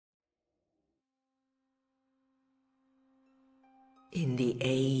In the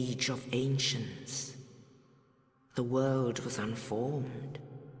age of ancients, the world was unformed,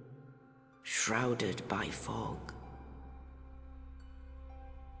 shrouded by fog.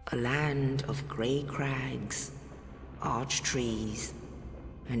 A land of grey crags, arch trees,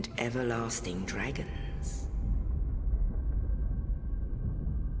 and everlasting dragons.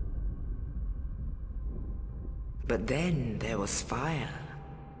 But then there was fire,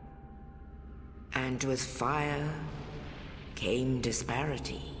 and with fire came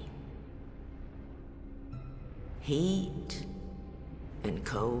disparity. Heat and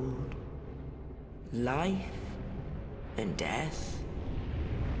cold, life and death,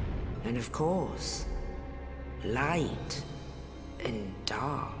 and of course, light and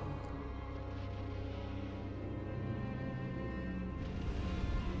dark.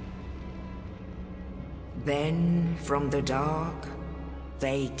 Then from the dark,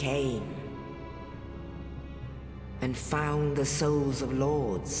 they came and found the souls of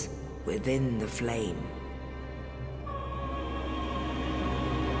lords within the flame.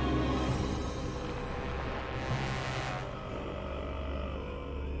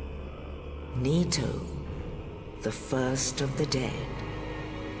 Nito, the first of the dead.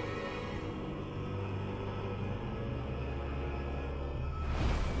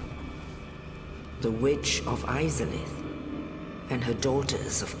 The Witch of Elisabeth and her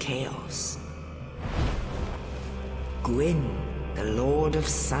daughters of chaos. Gwyn, the Lord of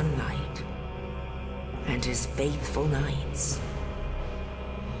Sunlight, and his faithful knights.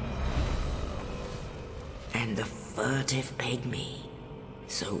 And the furtive pygmy,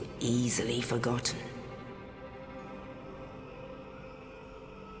 so easily forgotten.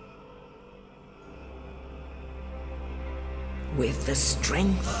 With the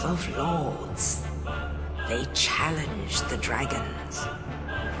strength of lords, they challenged the dragons.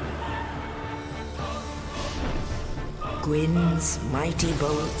 Gwyn's mighty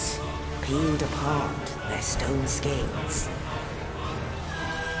bolts peeled apart their stone scales.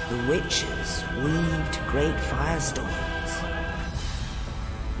 The witches weaved great firestorms.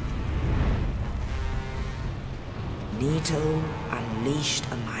 Nito unleashed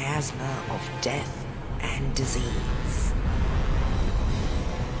a miasma of death and disease.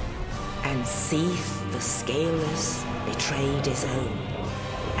 And Seath the Scaleless betrayed his own,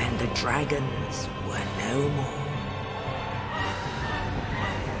 and the dragons were no more.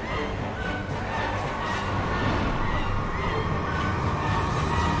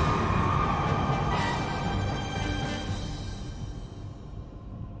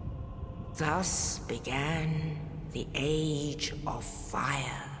 Thus began the Age of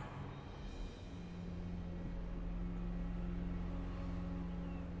Fire.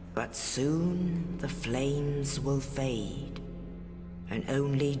 But soon the flames will fade, and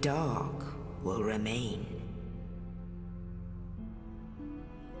only dark will remain.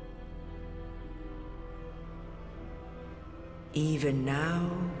 Even now,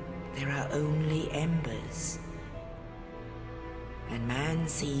 there are only embers, and man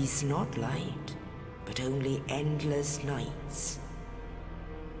sees not light, but only endless nights.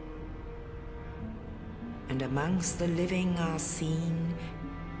 And amongst the living are seen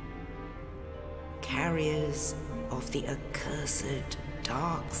carriers of the accursed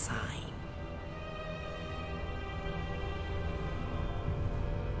dark sign.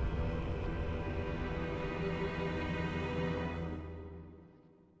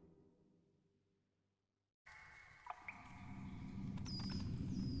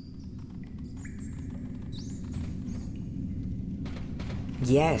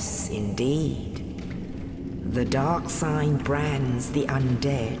 Yes, indeed. The dark sign brands the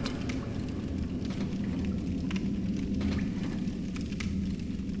undead.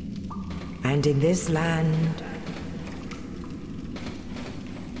 And in this land,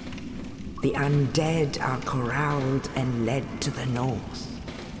 the undead are corralled and led to the north.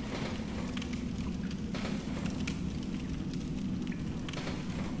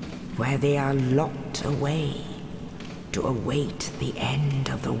 Where they are locked away to await the end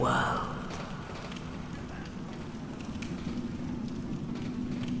of the world.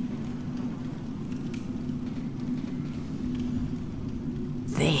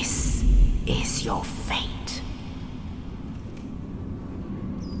 This is your fate.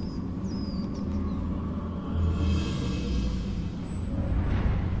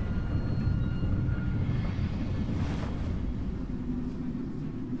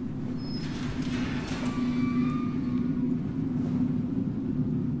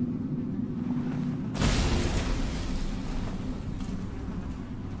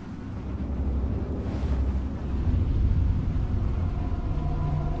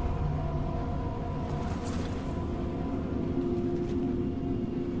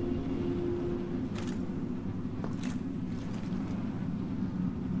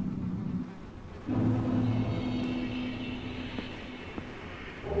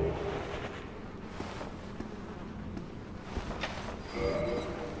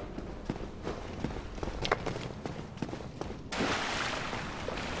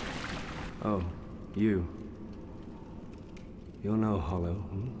 You. You're no hollow,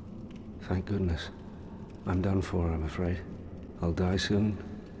 hmm? Thank goodness. I'm done for, I'm afraid. I'll die soon,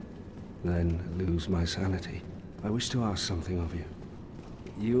 then lose my sanity. I wish to ask something of you.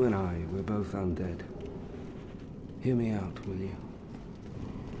 You and I, we're both undead. Hear me out, will you?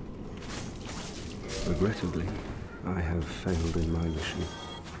 Regrettably, I have failed in my mission,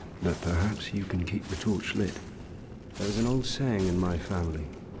 but perhaps you can keep the torch lit. There's an old saying in my family.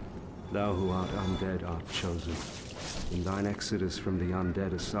 Thou who art undead art chosen. In thine exodus from the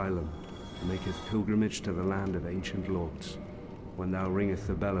undead asylum, maketh pilgrimage to the land of ancient lords. When thou ringeth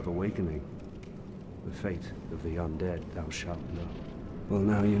the bell of awakening, the fate of the undead thou shalt know. Well,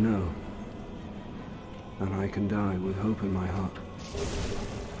 now you know. And I can die with hope in my heart.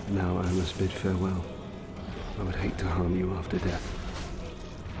 Now I must bid farewell. I would hate to harm you after death.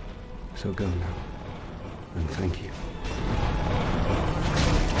 So go now, and thank you.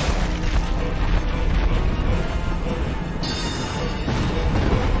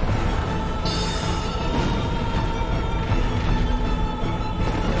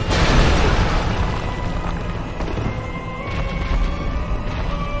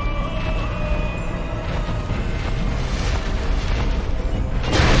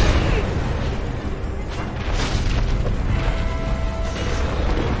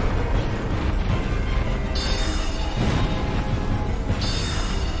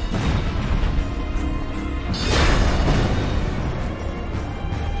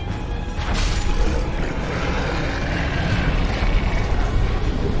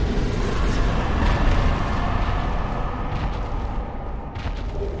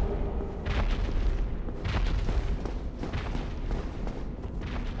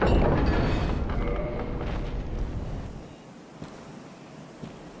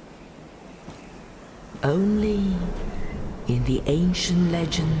 Only in the ancient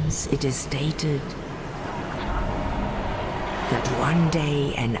legends it is stated that one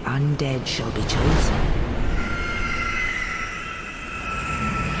day an undead shall be chosen.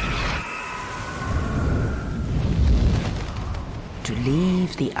 To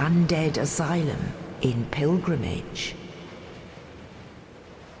leave the undead asylum in pilgrimage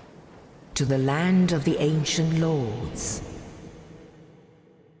to the land of the ancient lords.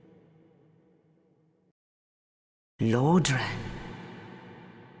 Lordran.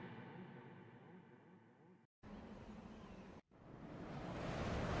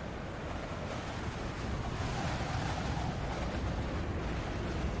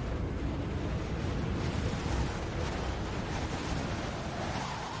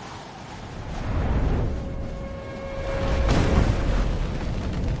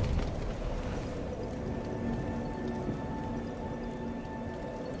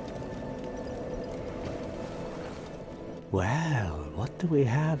 Well, what do we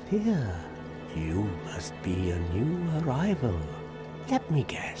have here? You must be a new arrival. Let me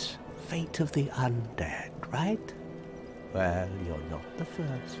guess. Fate of the undead, right? Well, you're not the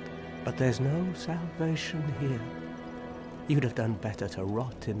first. But there's no salvation here. You'd have done better to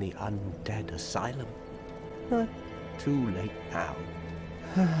rot in the undead asylum. But too late now.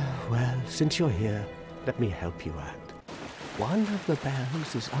 Well, since you're here, let me help you out. One of the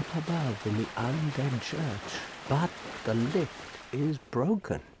bells is up above in the undead church, but the lift is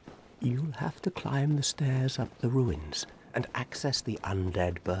broken. You'll have to climb the stairs up the ruins and access the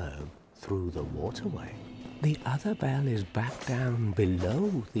undead burg through the waterway. The other bell is back down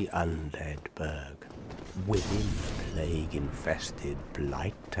below the undead burg, within the plague-infested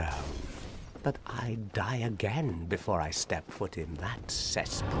Blight Town. But I'd die again before I step foot in that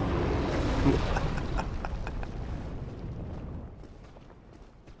cesspool.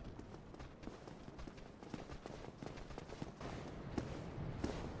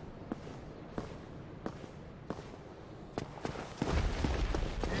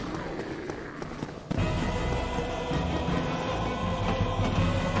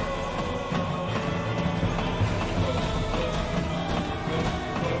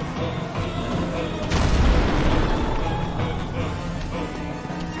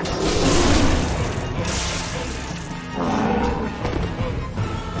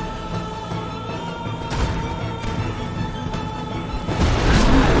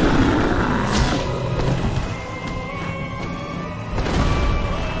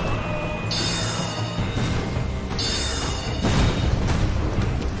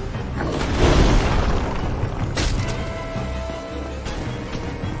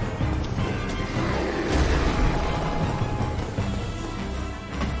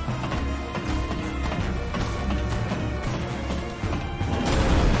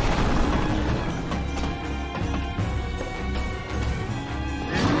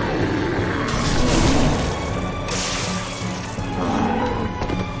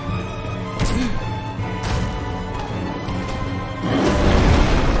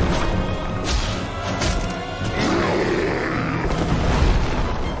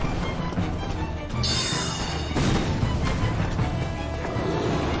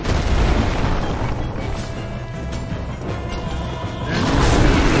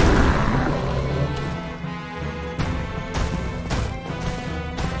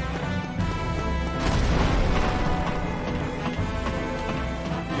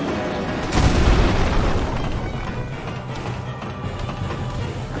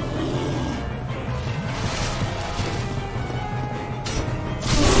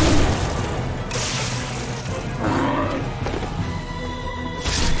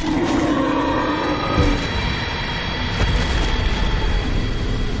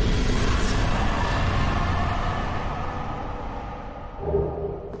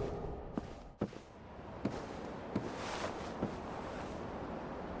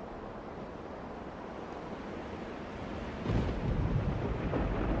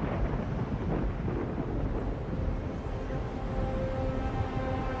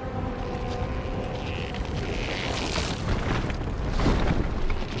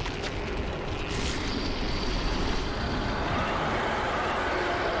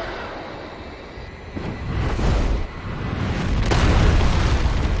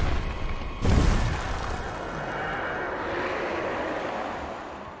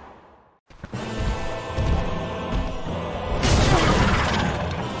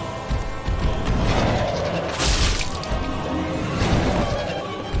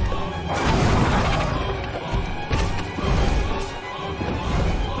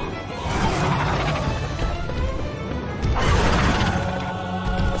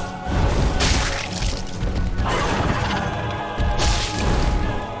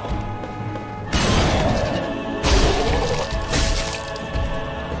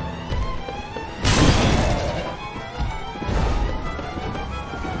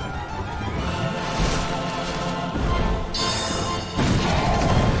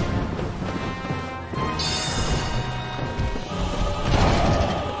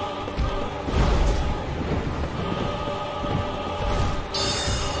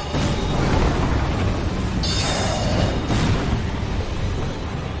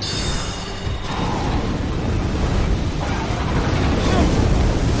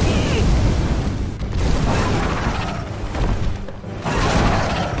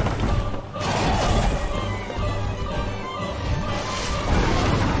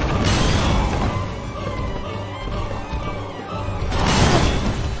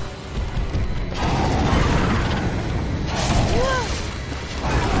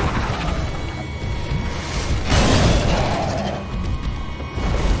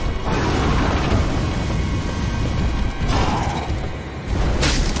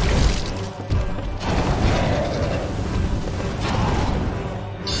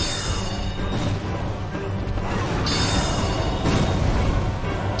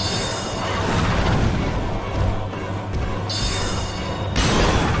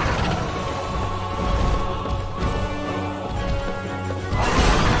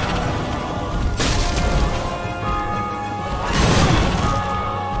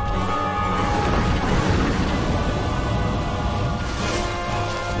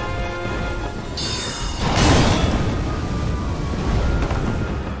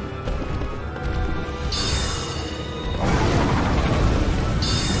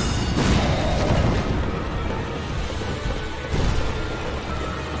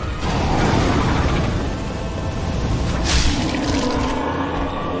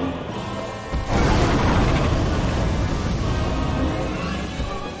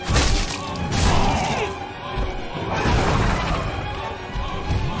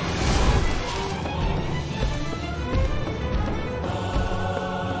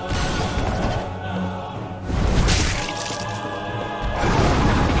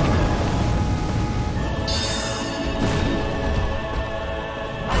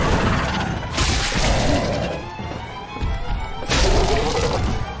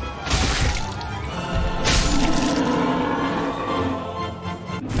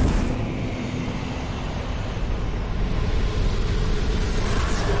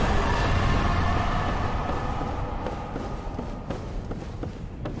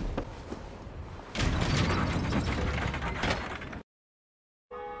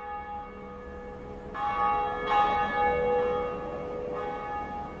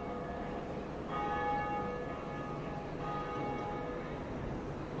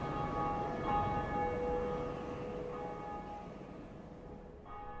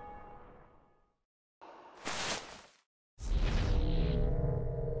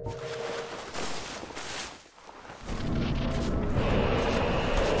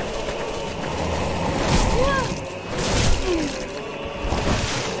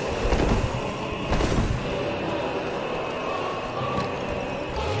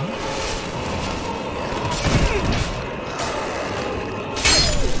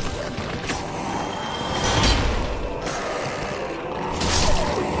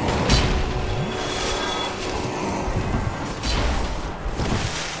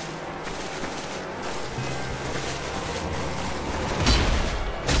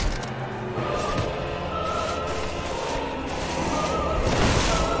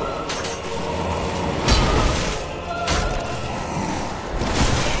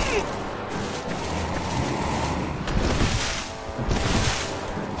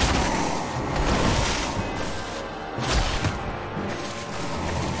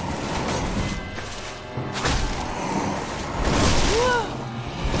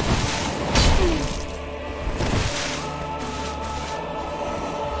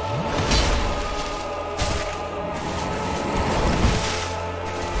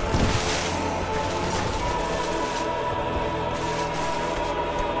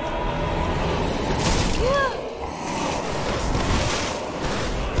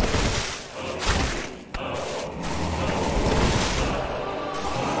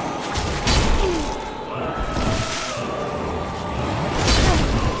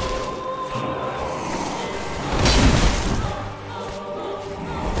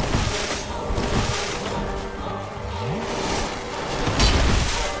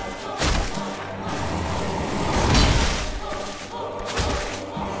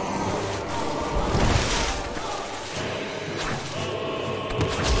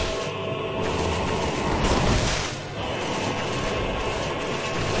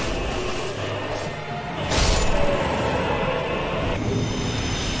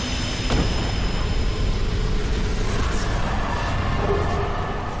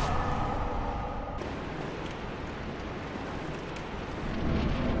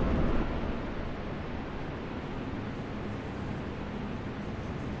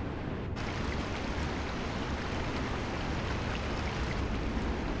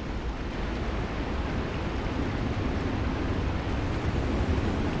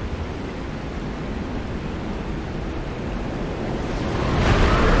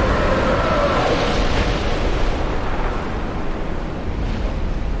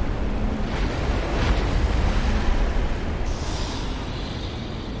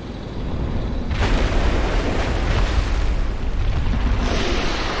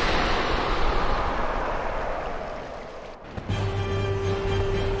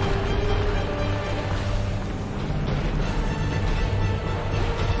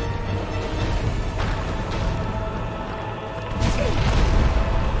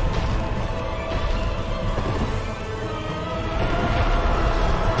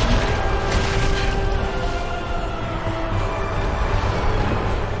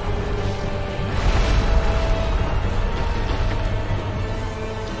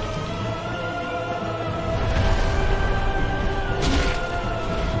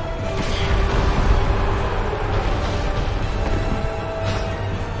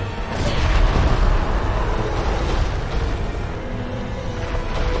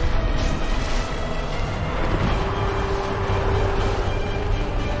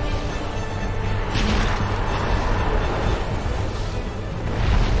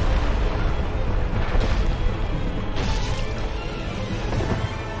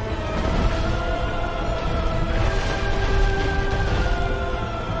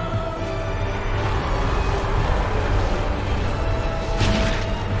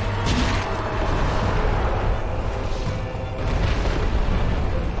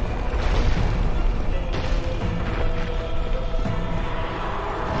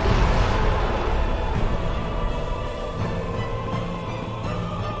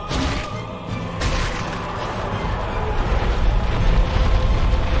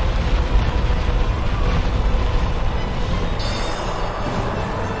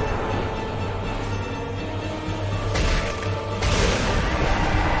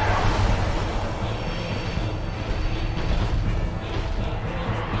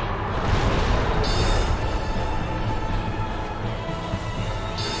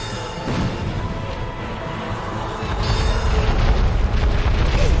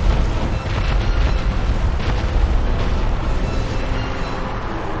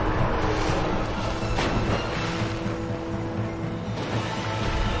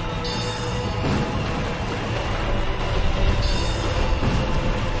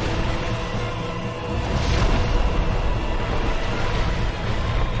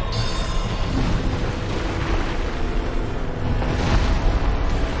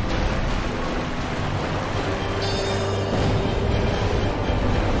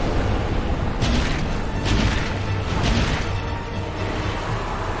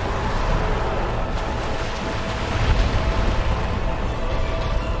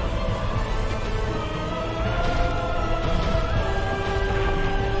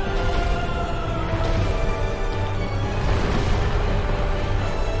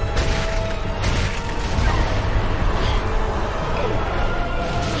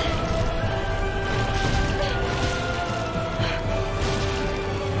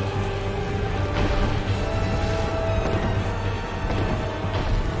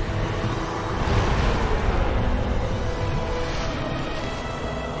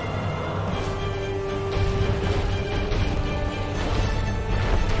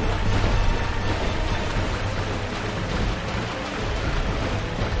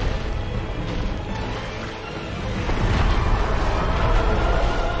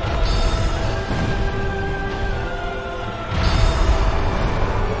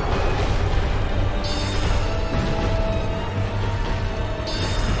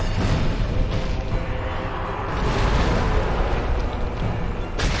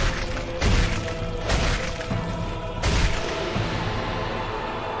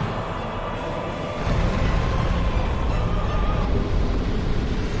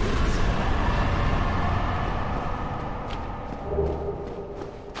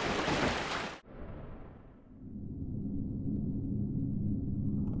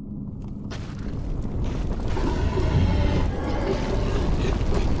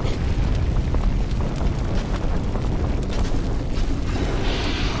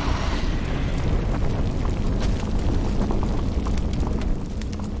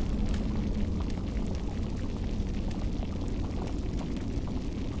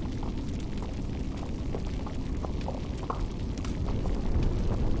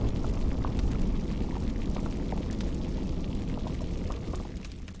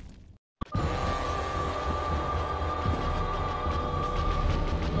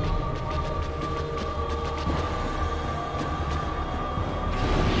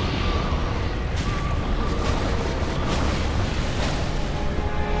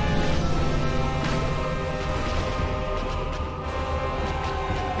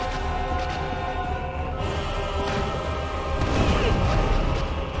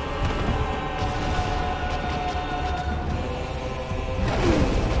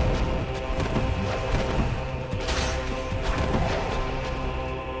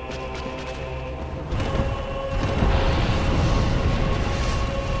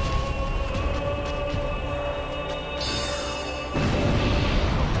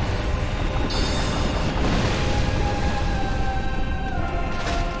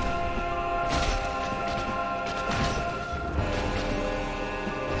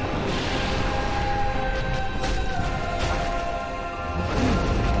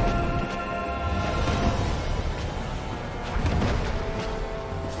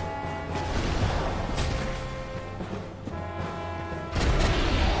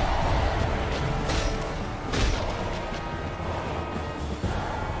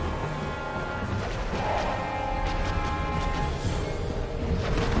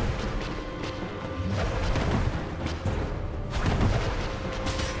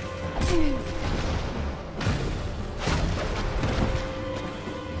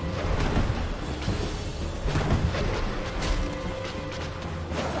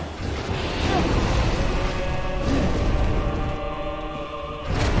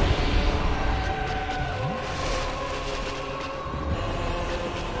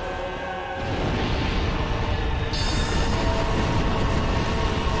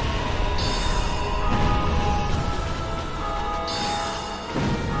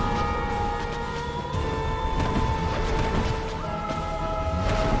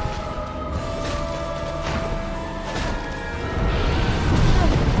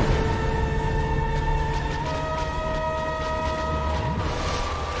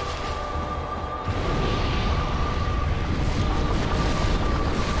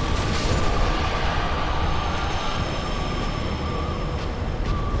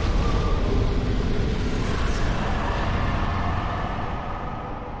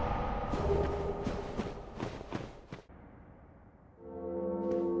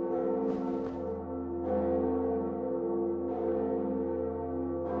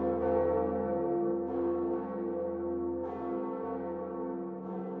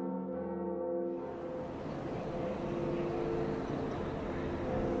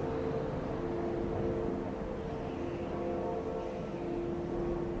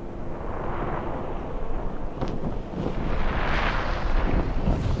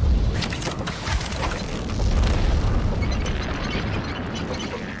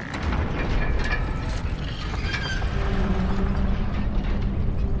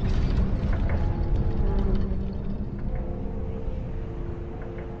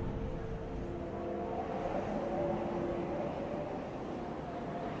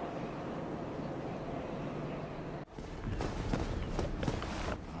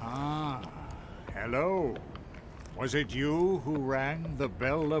 Hello. Was it you who rang the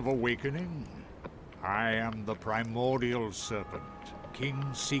Bell of Awakening? I am the Primordial Serpent, King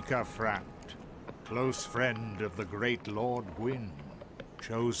Seeker Frant, close friend of the great Lord Gwyn,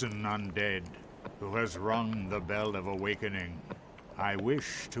 chosen undead, who has rung the Bell of Awakening. I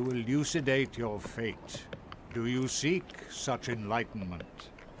wish to elucidate your fate. Do you seek such enlightenment?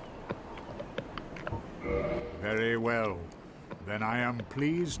 Very well. Then I am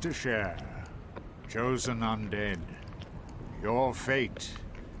pleased to share. Chosen undead, your fate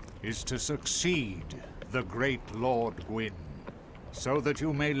is to succeed the great Lord Gwyn, so that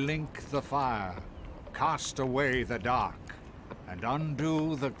you may link the fire, cast away the dark, and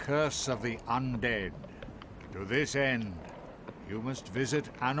undo the curse of the undead. To this end, you must visit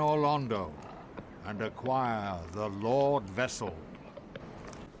Anor Londo and acquire the Lordvessel.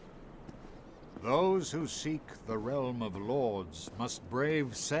 Those who seek the realm of lords must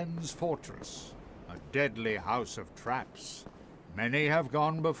brave Sen's fortress, a deadly house of traps. Many have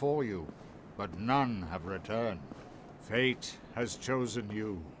gone before you, but none have returned. Fate has chosen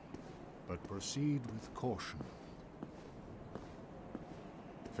you, but proceed with caution.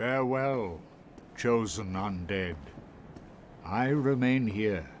 Farewell, chosen undead. I remain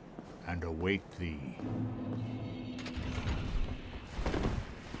here and await thee.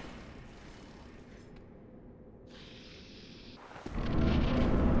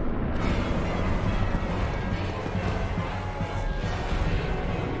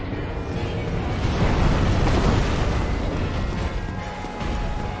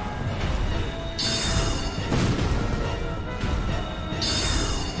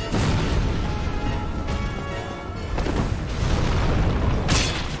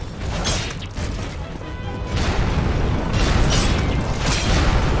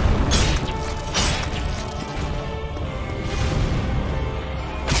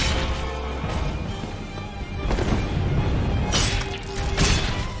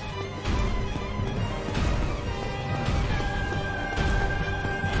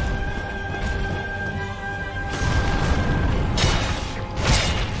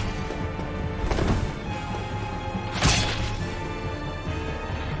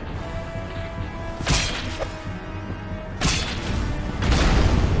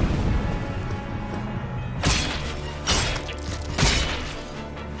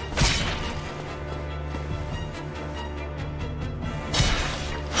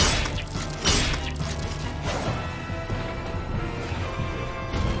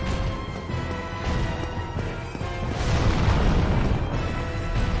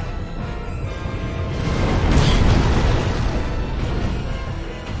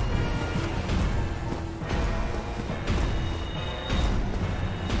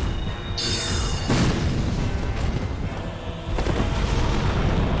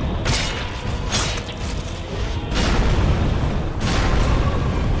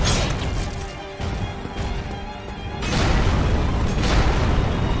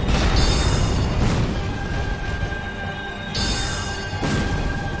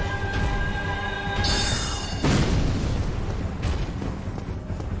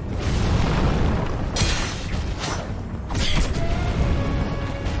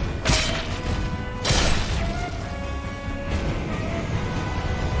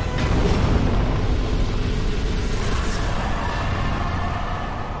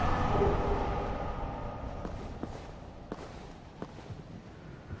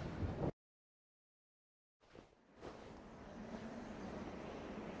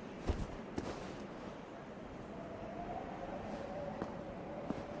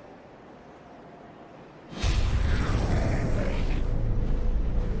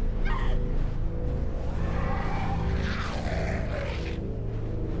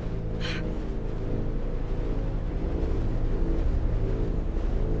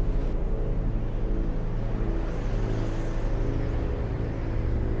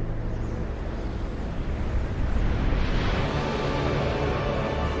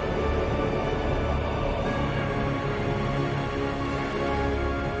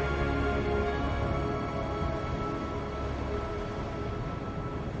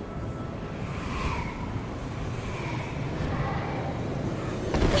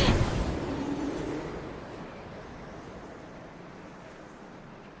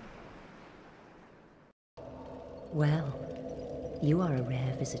 Well, you are a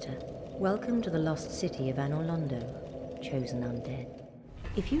rare visitor. Welcome to the lost city of Anor Londo, chosen undead.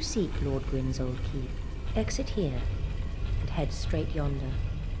 If you seek Lord Gwyn's old keep, exit here and head straight yonder.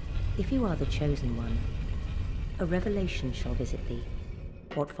 If you are the chosen one, a revelation shall visit thee.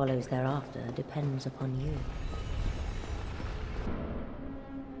 What follows thereafter depends upon you.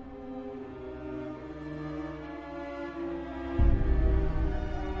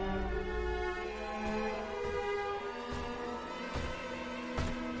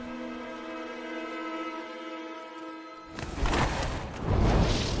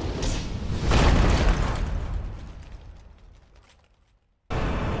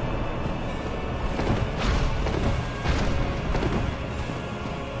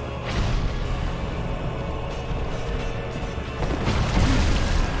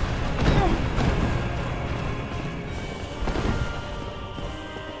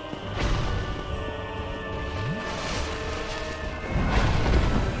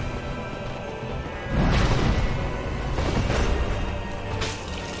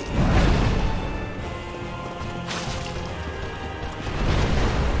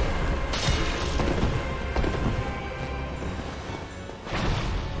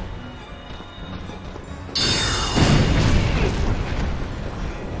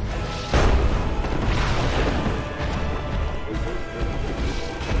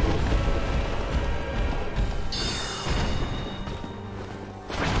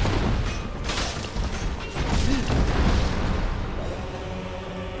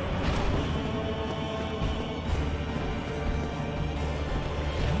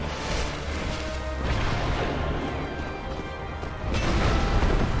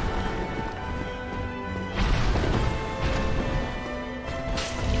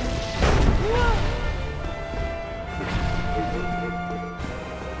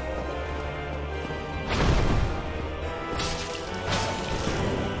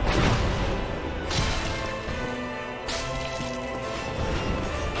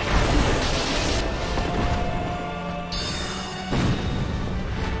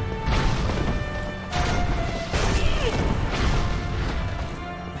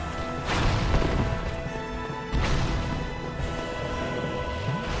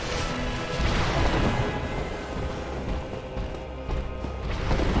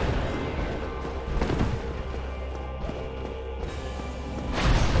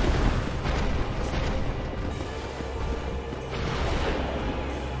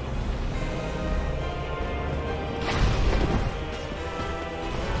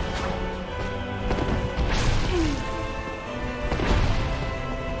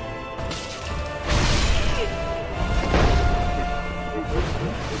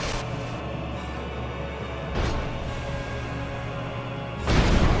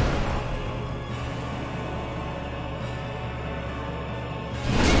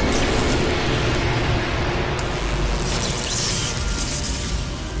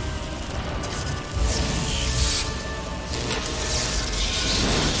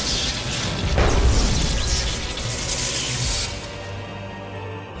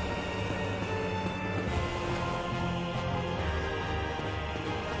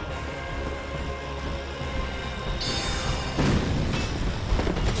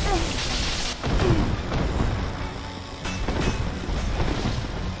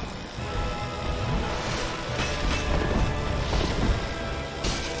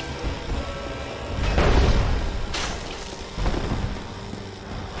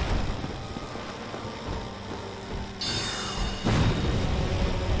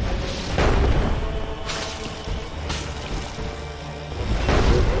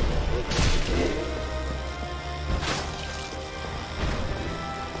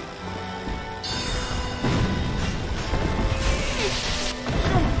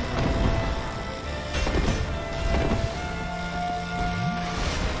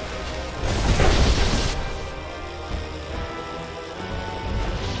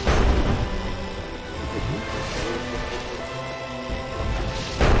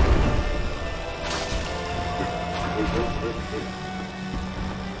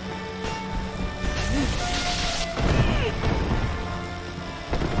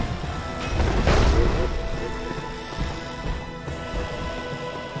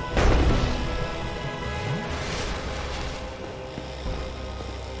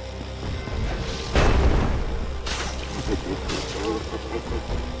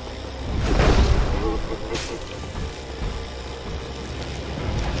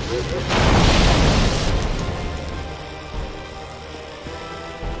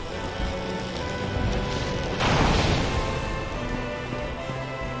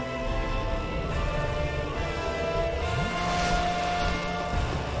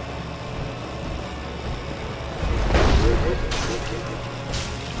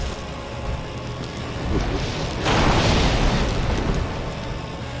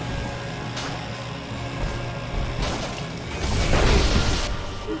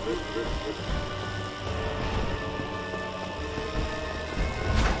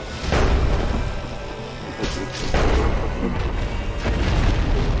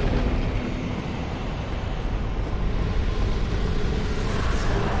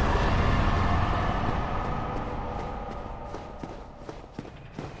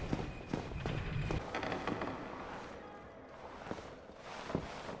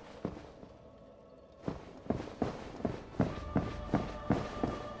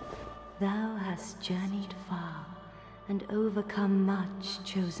 hast journeyed far, and overcome much,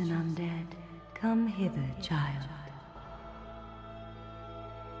 chosen undead. Come hither, child.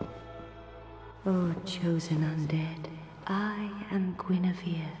 O chosen undead, I am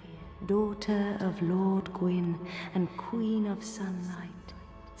Guinevere, daughter of Lord Gwyn and Queen of Sunlight.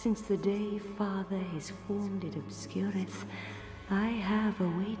 Since the day Father his form did obscureth, I have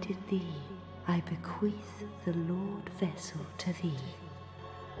awaited thee. I bequeath the Lordvessel to thee,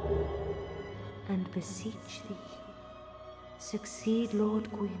 and beseech thee, succeed Lord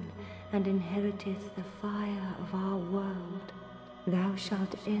Gwyn, and inheriteth the fire of our world. Thou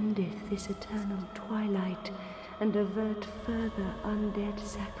shalt endeth this eternal twilight, and avert further undead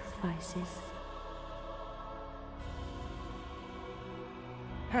sacrifices.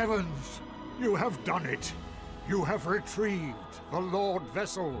 Heavens! You have done it! You have retrieved the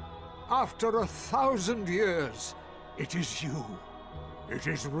Lordvessel! After 1,000 years! It is you! It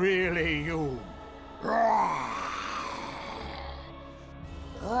is really you!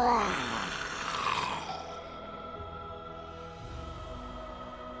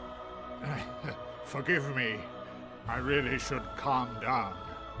 Forgive me. I really should calm down.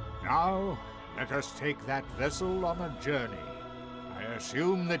 Now, let us take that vessel on a journey. I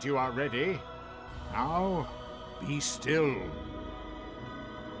assume that you are ready. Now, be still.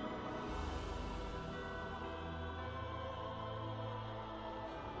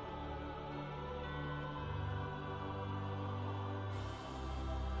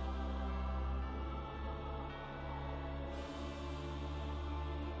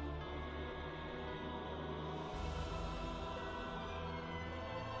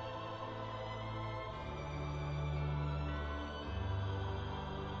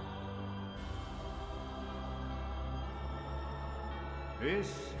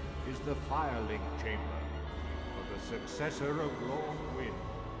 This is the Firelink Chamber for the successor of Lord Gwyn.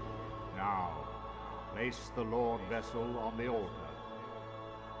 Now, place the Lordvessel on the altar.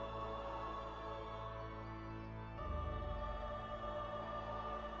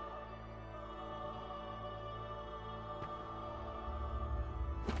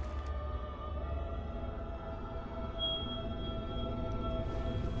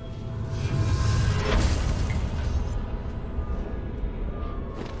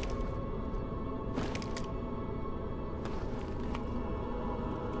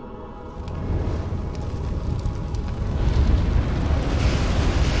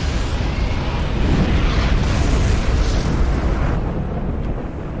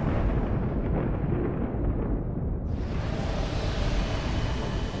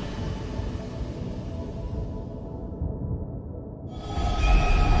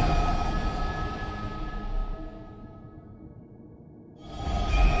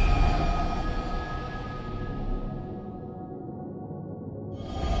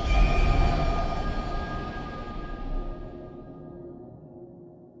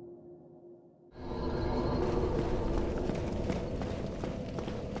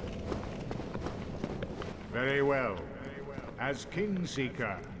 Very well. As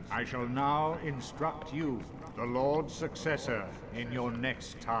Kingseeker, I shall now instruct you, the Lord's successor, in your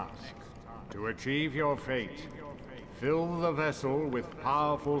next task. To achieve your fate, fill the vessel with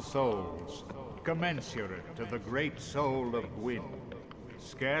powerful souls, commensurate to the great soul of Gwyn.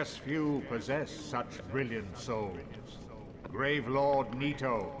 Scarce few possess such brilliant souls. Gravelord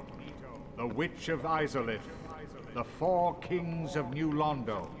Nito, the Witch of Elisabeth, the 4 kings of New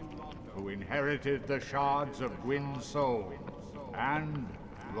Londo, who inherited the shards of Gwyn's soul, and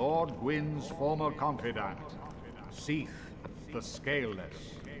Lord Gwyn's former confidant, Seath the Scaleless.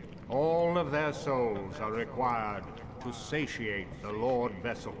 All of their souls are required to satiate the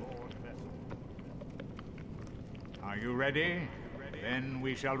Lordvessel. Are you ready? Then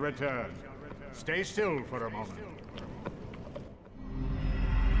we shall return. Stay still for a moment.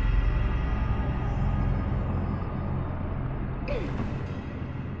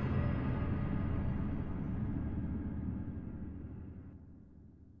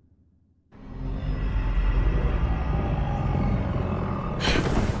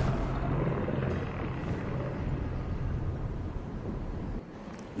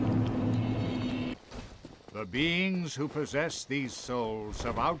 The beings who possess these souls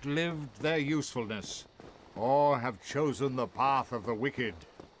have outlived their usefulness, or have chosen the path of the wicked.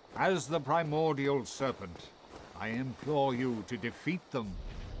 As the primordial serpent, I implore you to defeat them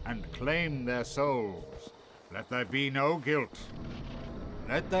and claim their souls. Let there be no guilt.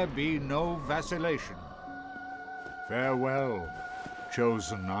 Let there be no vacillation. Farewell,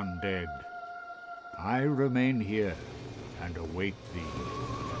 chosen undead. I remain here and await thee.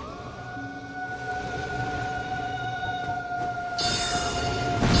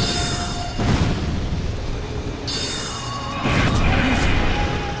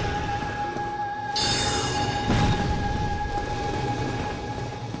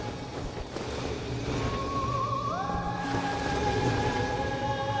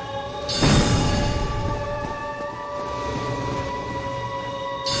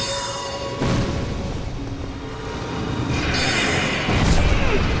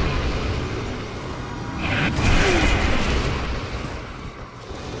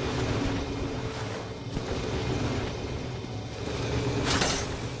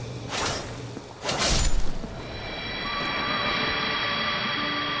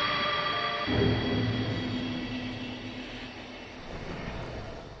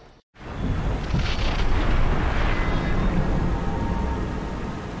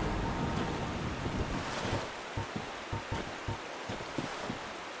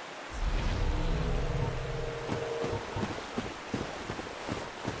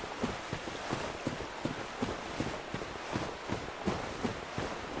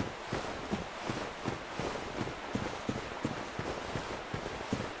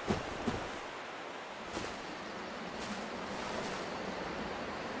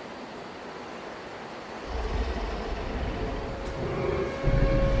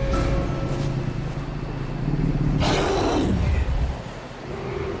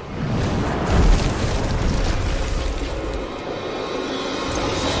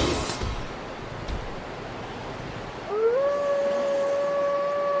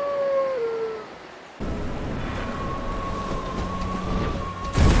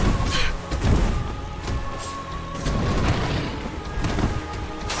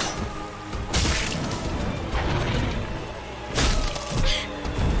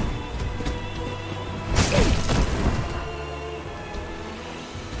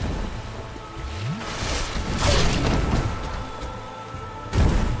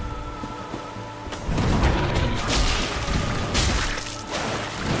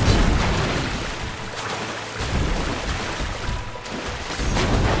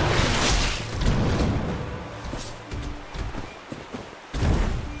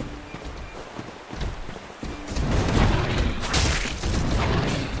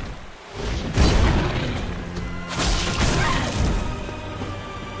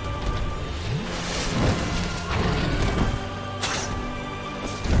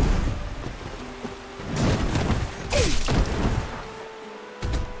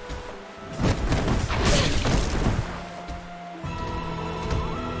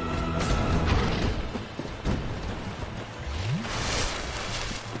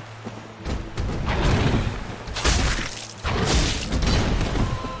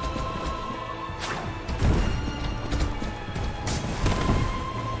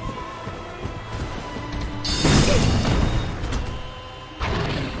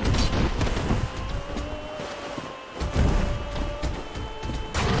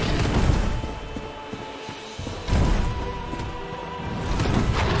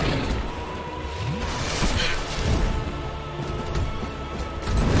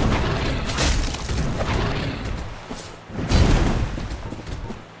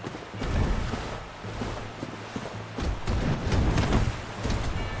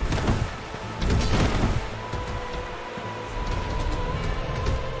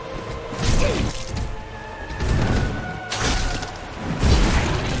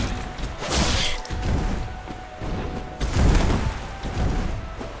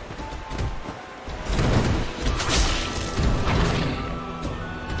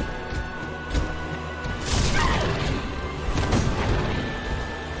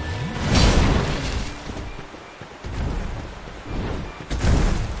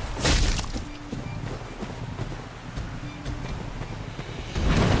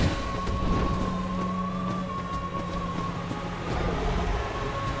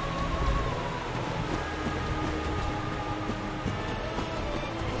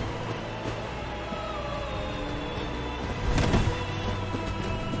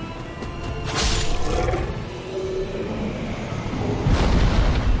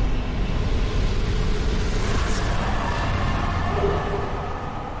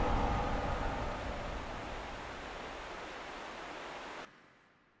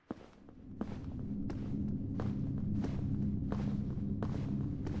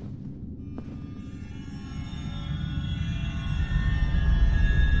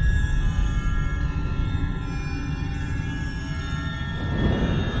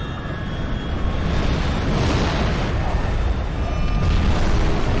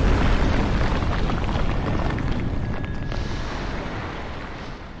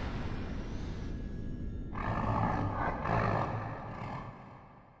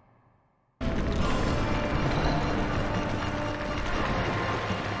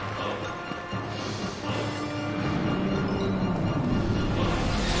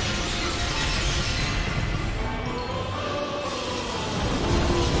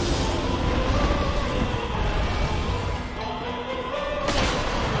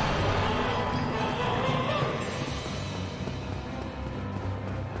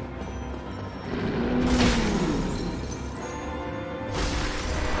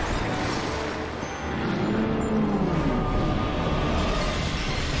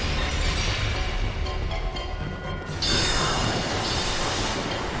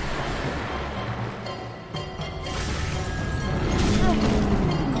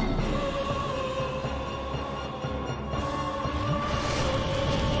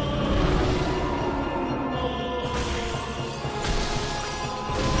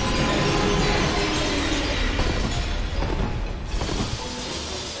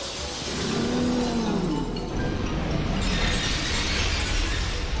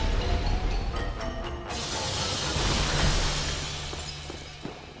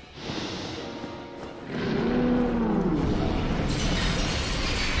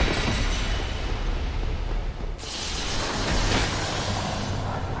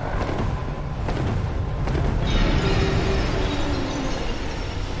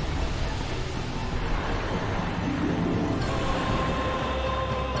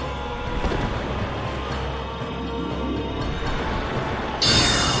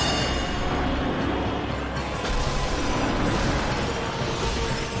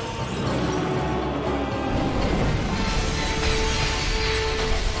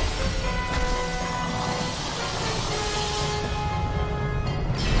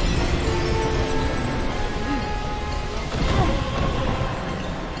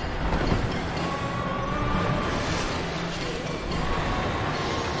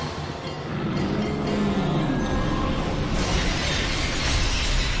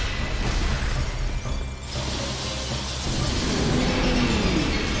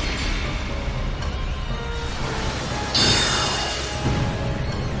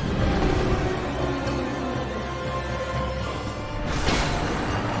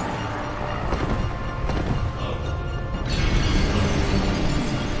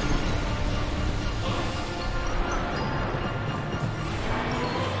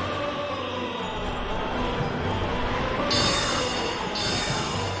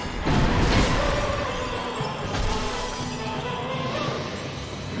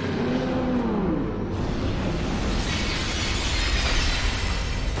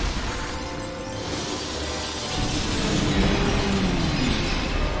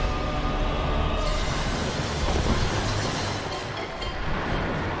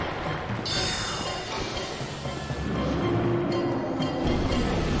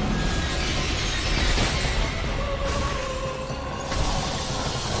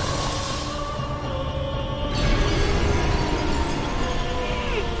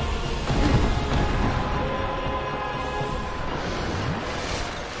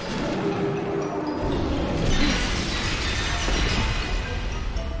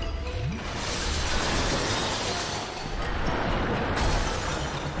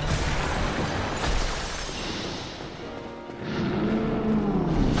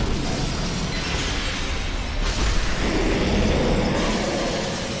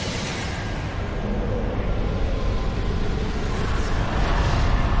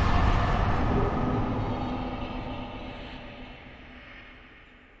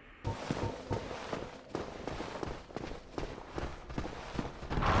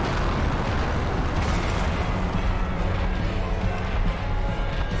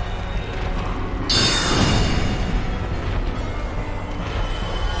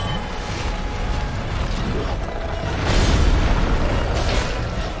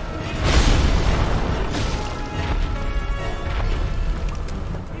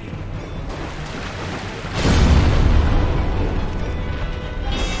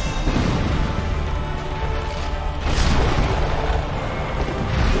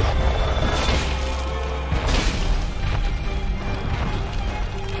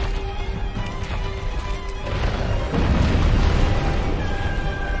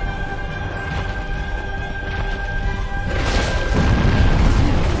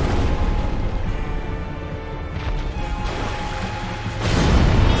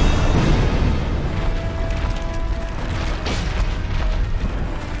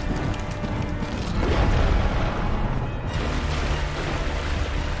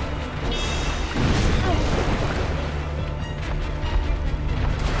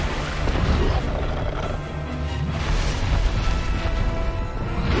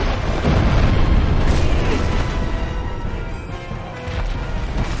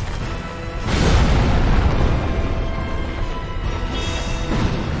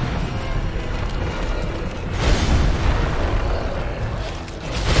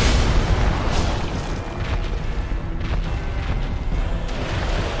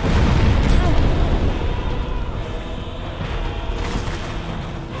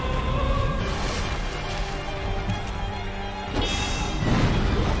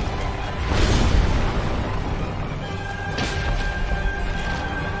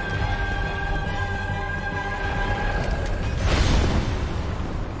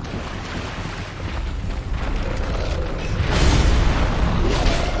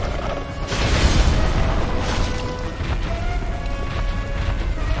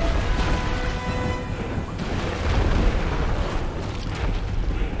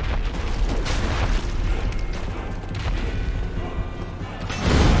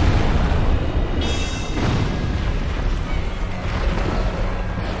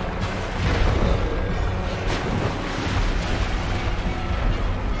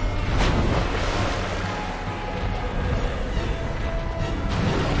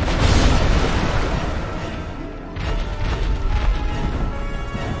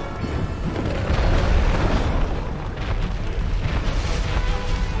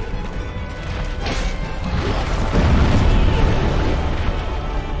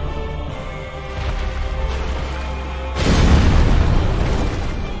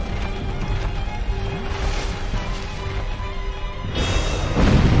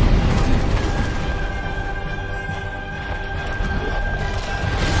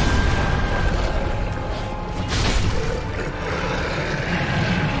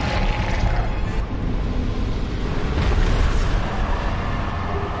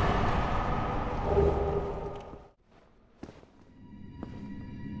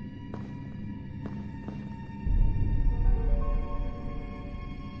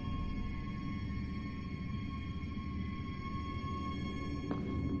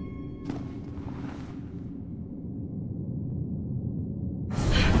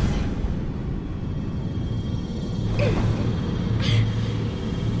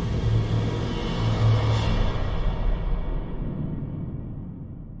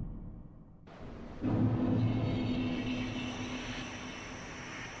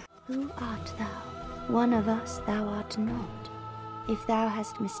 art thou? One of us thou art not. If thou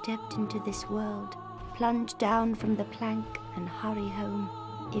hast misstepped into this world, plunge down from the plank and hurry home.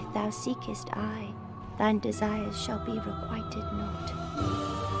 If thou seekest I, thine desires shall be requited not.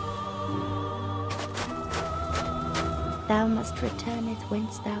 Thou must returneth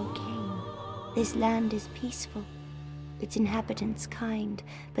whence thou came. This land is peaceful, its inhabitants kind,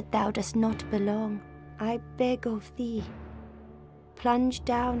 but thou dost not belong. I beg of thee, plunge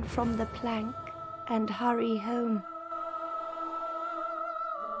down from the plank and hurry home.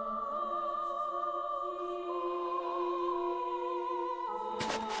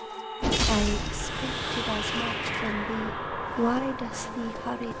 I expected as much from thee. Why dost thee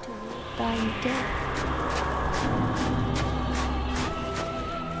hurry toward thine death?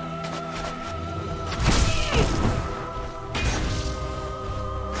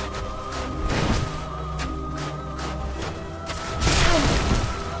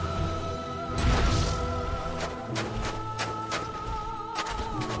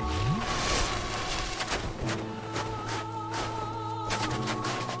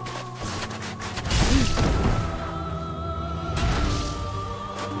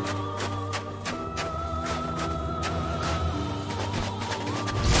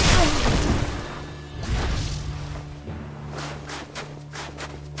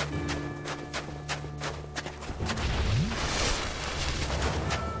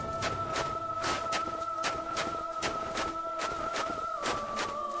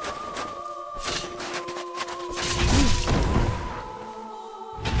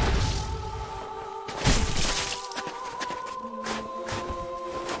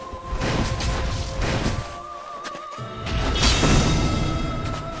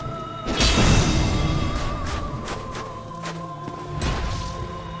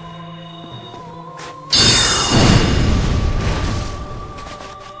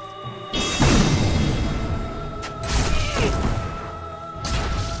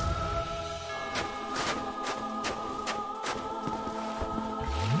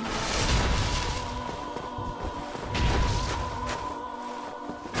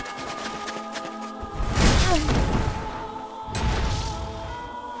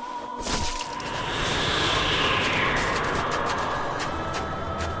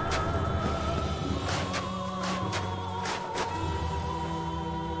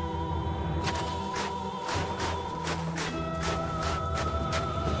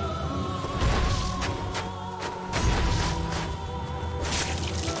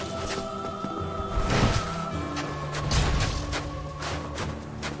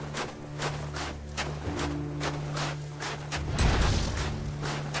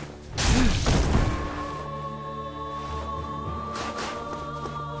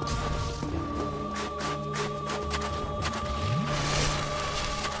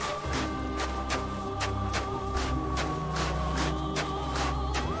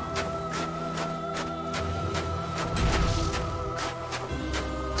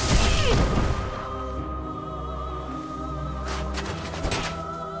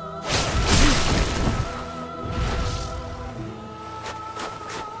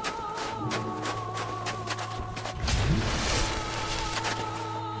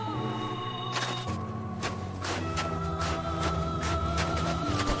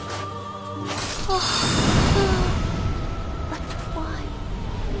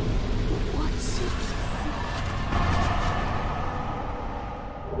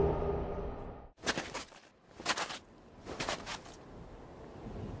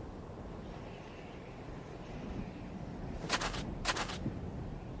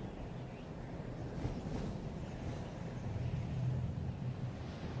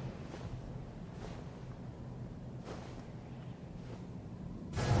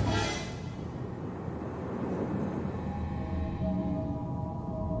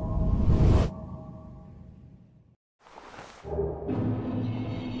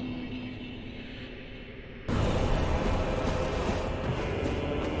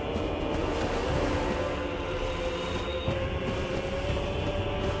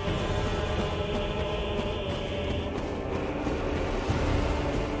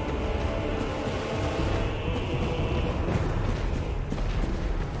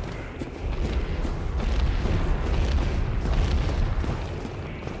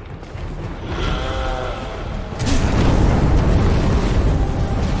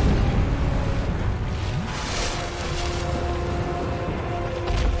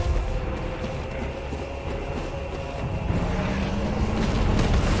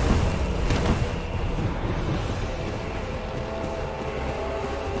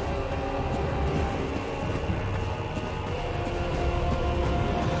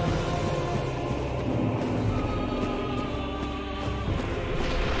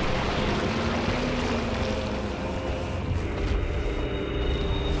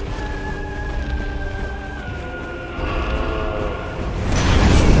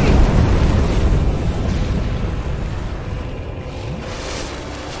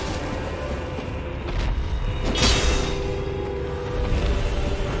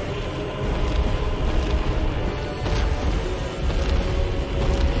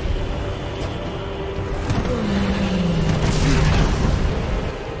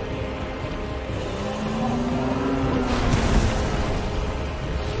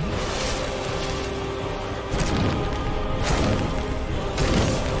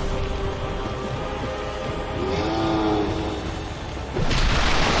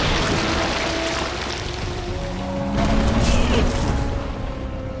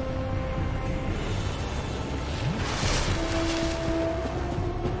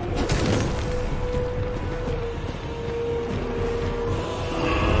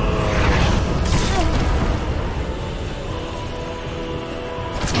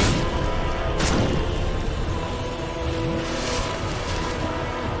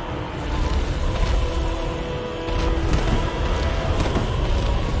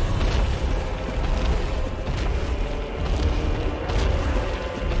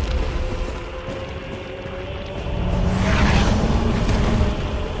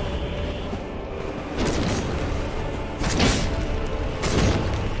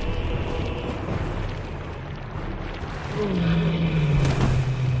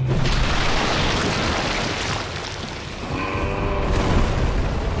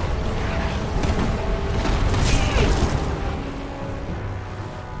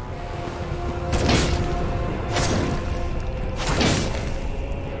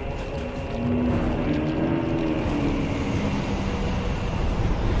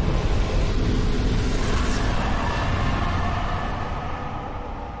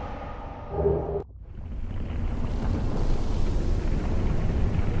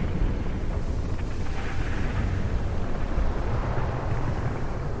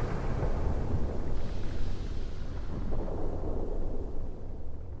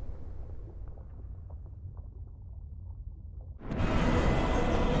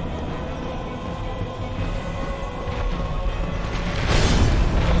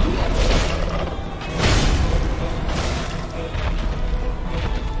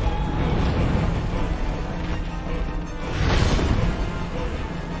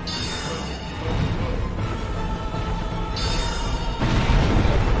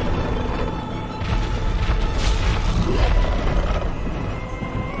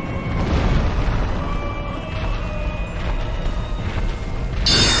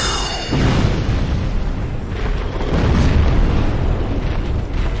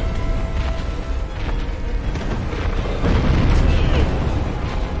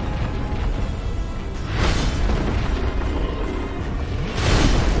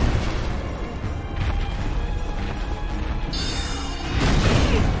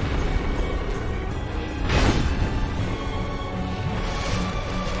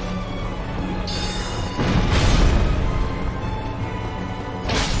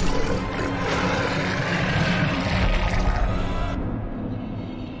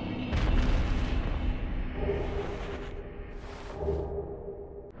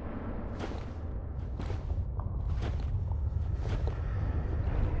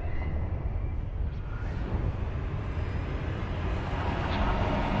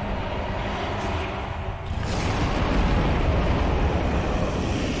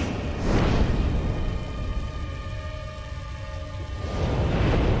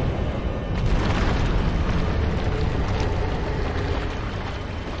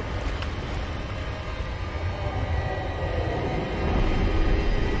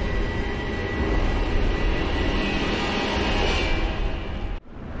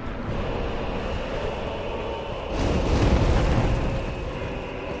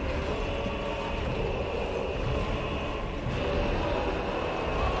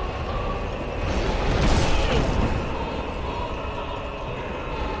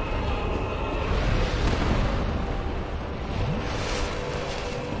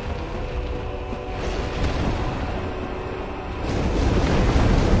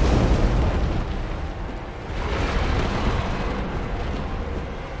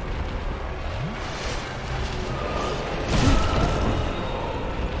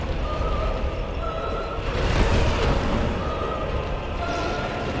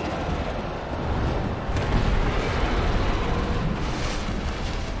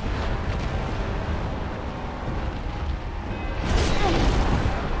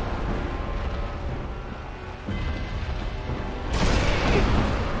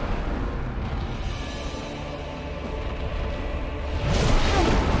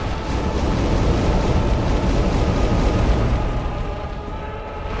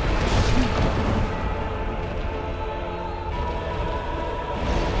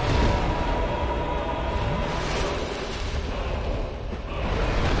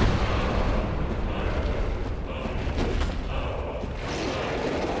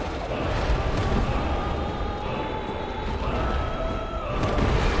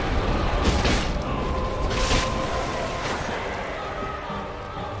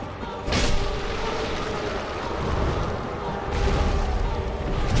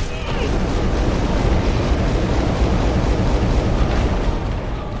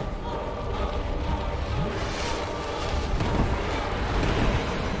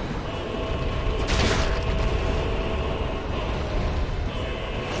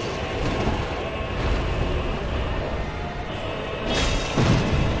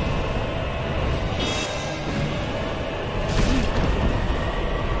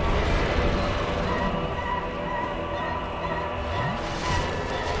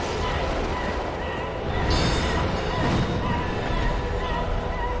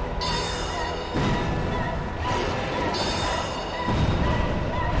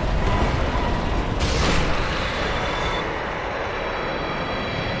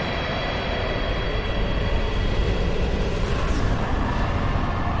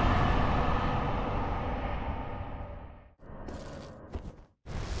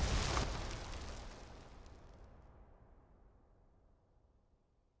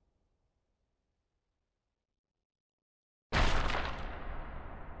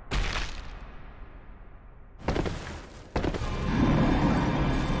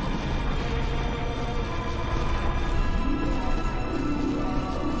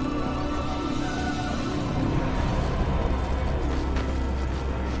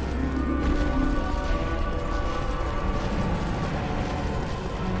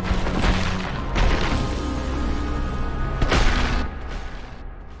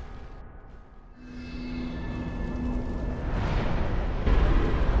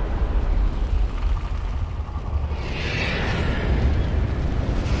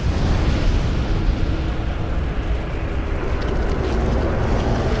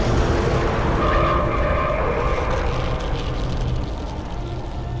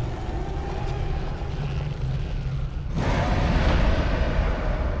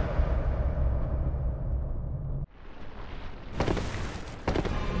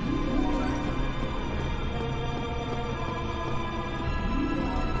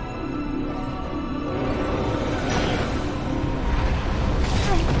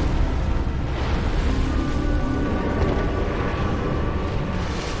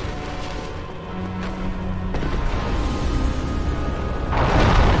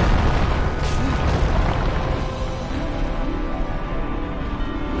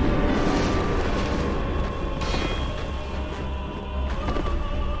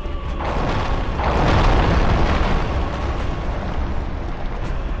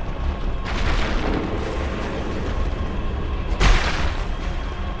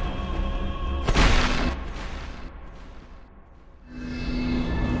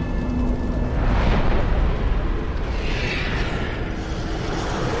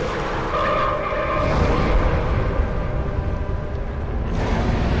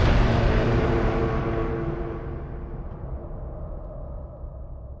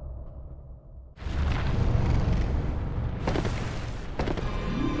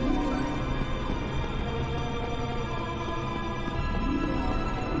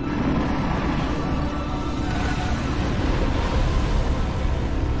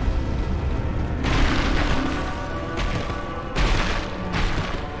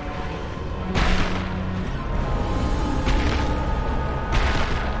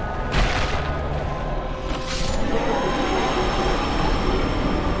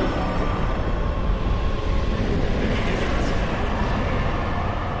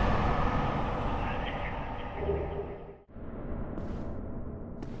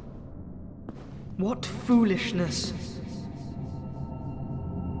 What foolishness!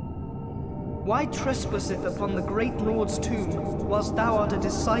 Why trespasseth upon the great Lord's tomb, whilst thou art a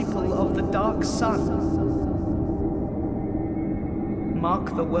disciple of the Dark Sun?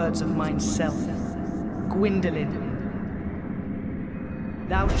 Mark the words of mine self, Gwyndolin.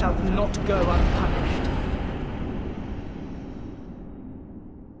 Thou shalt not go unpunished.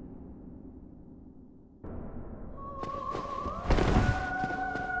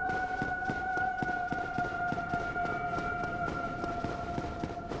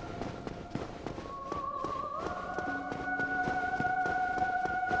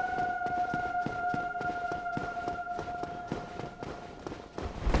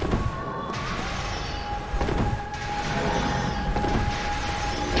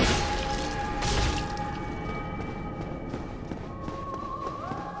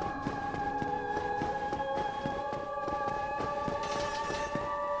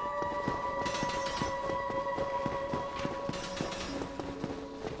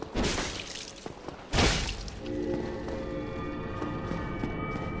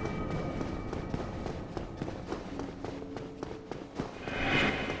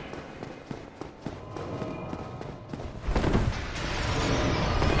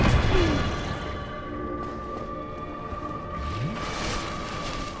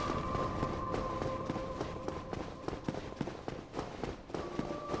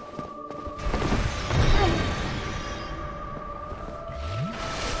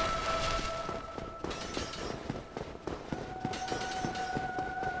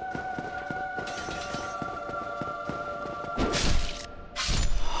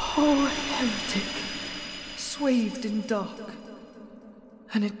 Oh, heretic, swathed in dark,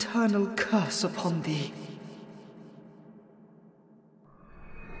 an eternal curse upon thee.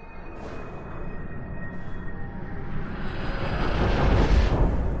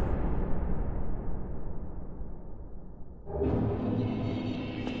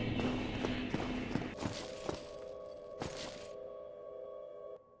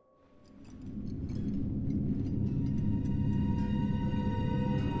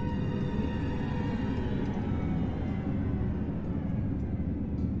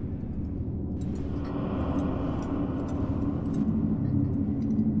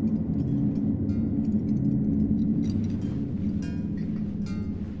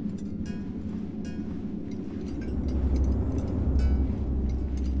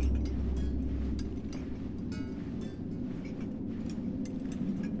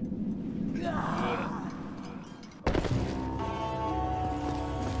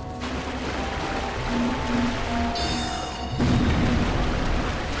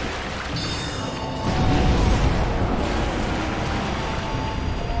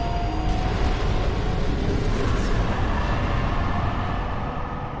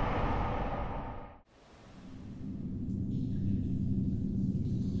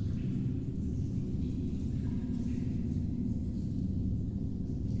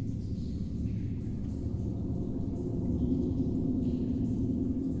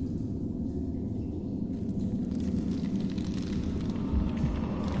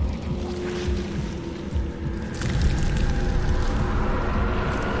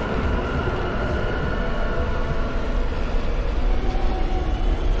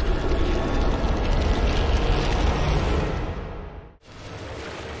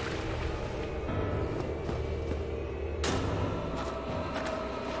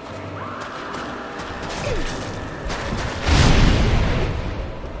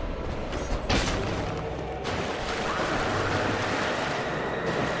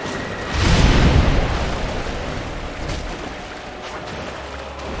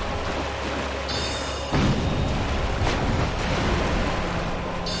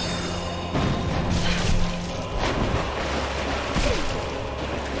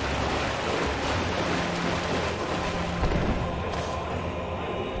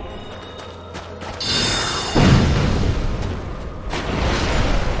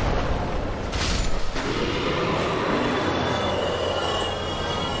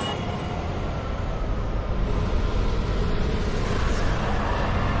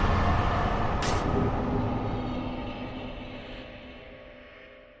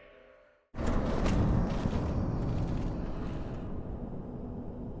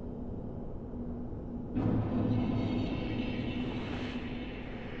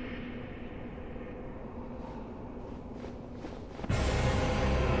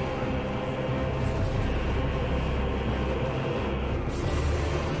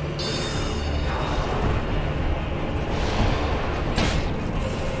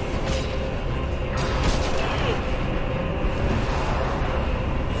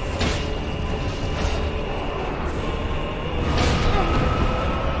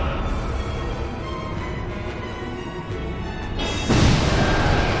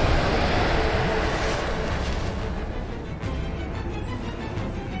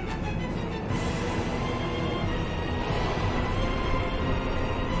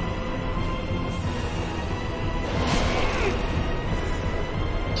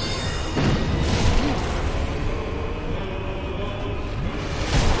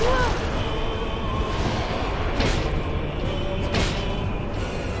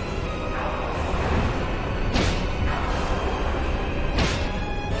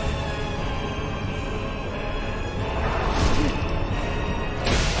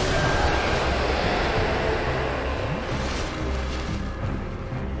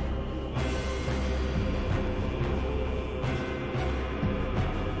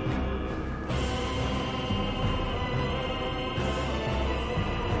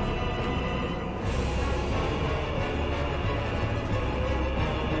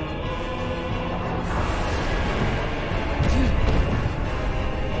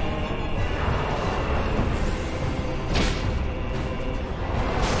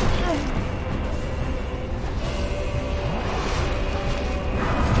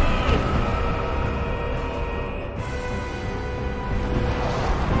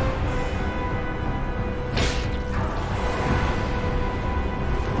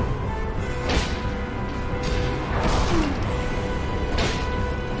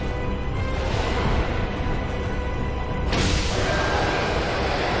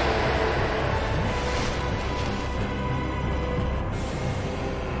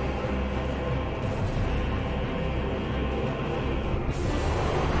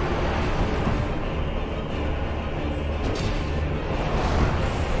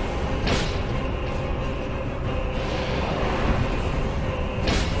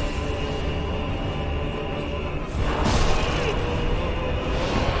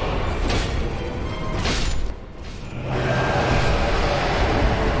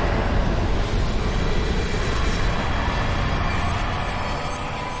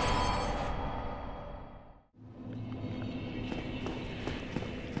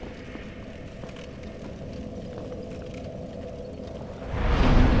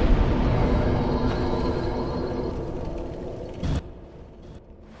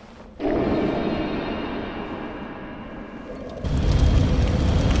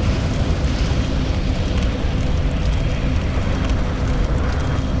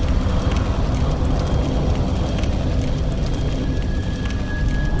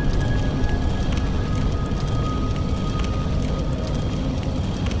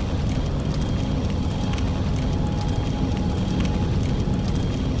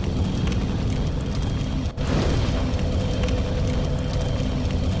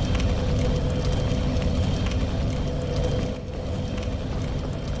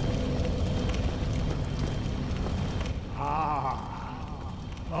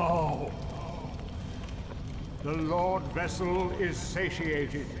 The Lordvessel is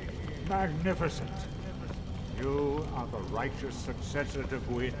satiated, magnificent. You are the righteous successor to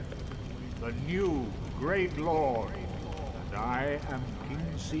Gwyn, the new Great Lord, and I am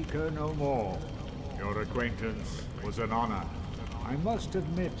Kingseeker no more. Your acquaintance was an honor. I must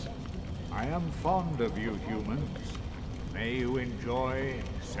admit, I am fond of you humans. May you enjoy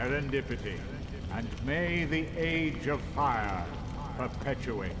serendipity, and may the Age of Fire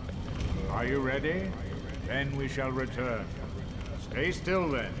perpetuate. Are you ready? Then we shall return. Stay still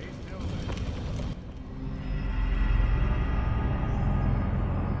then.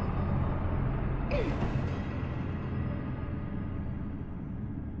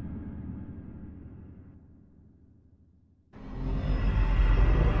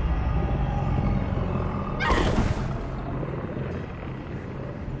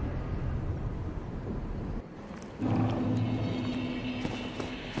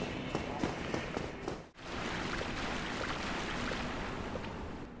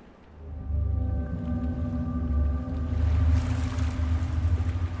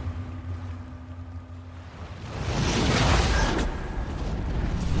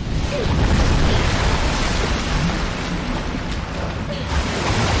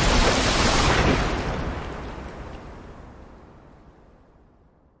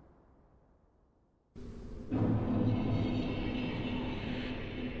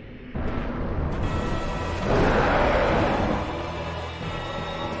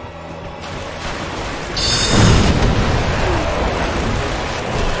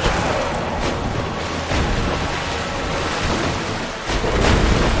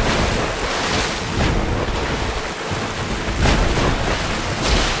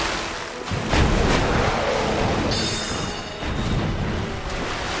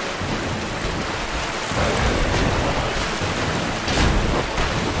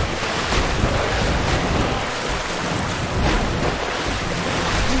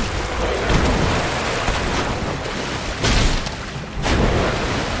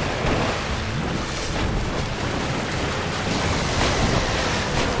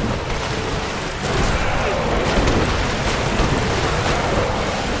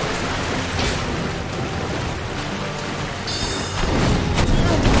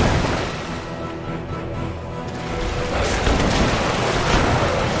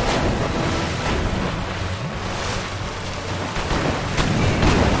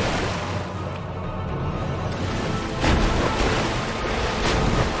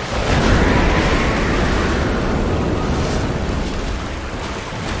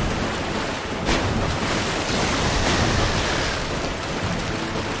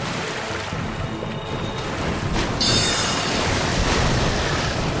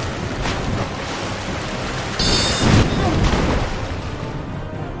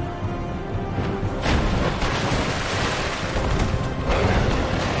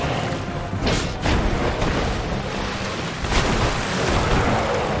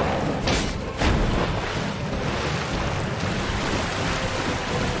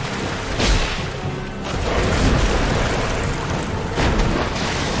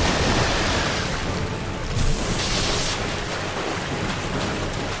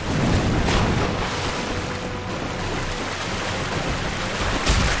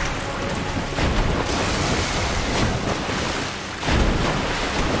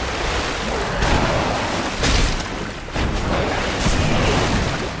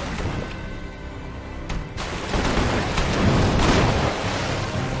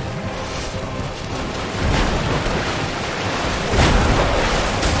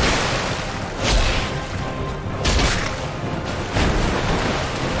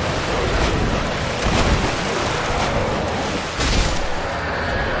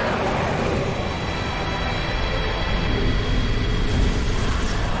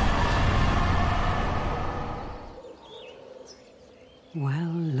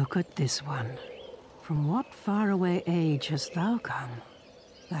 Well, look at this one. From what faraway age hast thou come?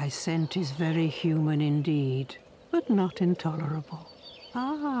 Thy scent is very human indeed, but not intolerable.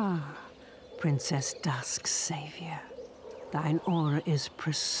 Ah, Princess Dusk's savior. Thine aura is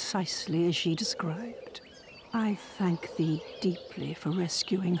precisely as she described. I thank thee deeply for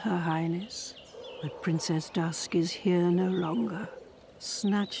rescuing Her Highness, but Princess Dusk is here no longer,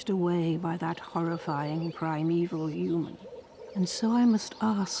 snatched away by that horrifying primeval human. And so I must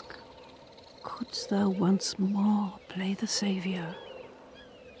ask, couldst thou once more play the savior?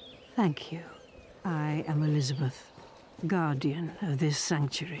 Thank you. I am Elisabeth, guardian of this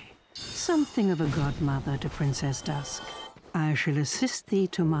sanctuary, something of a godmother to Princess Dusk. I shall assist thee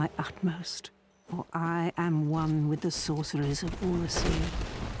to my utmost, for I am one with the sorceries of Ornstein.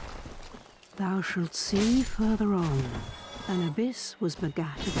 Thou shalt see further on, an abyss was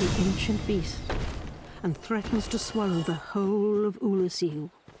begat of the ancient beast, and threatens to swallow the whole of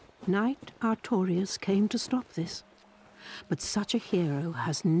Ulasil. Knight Artorias came to stop this, but such a hero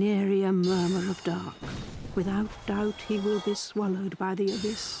has nary a murmur of dark. Without doubt he will be swallowed by the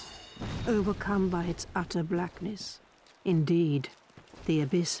abyss, overcome by its utter blackness. Indeed, the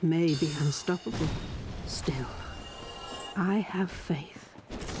abyss may be unstoppable. Still, I have faith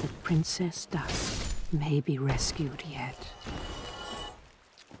that Princess Dusk may be rescued yet.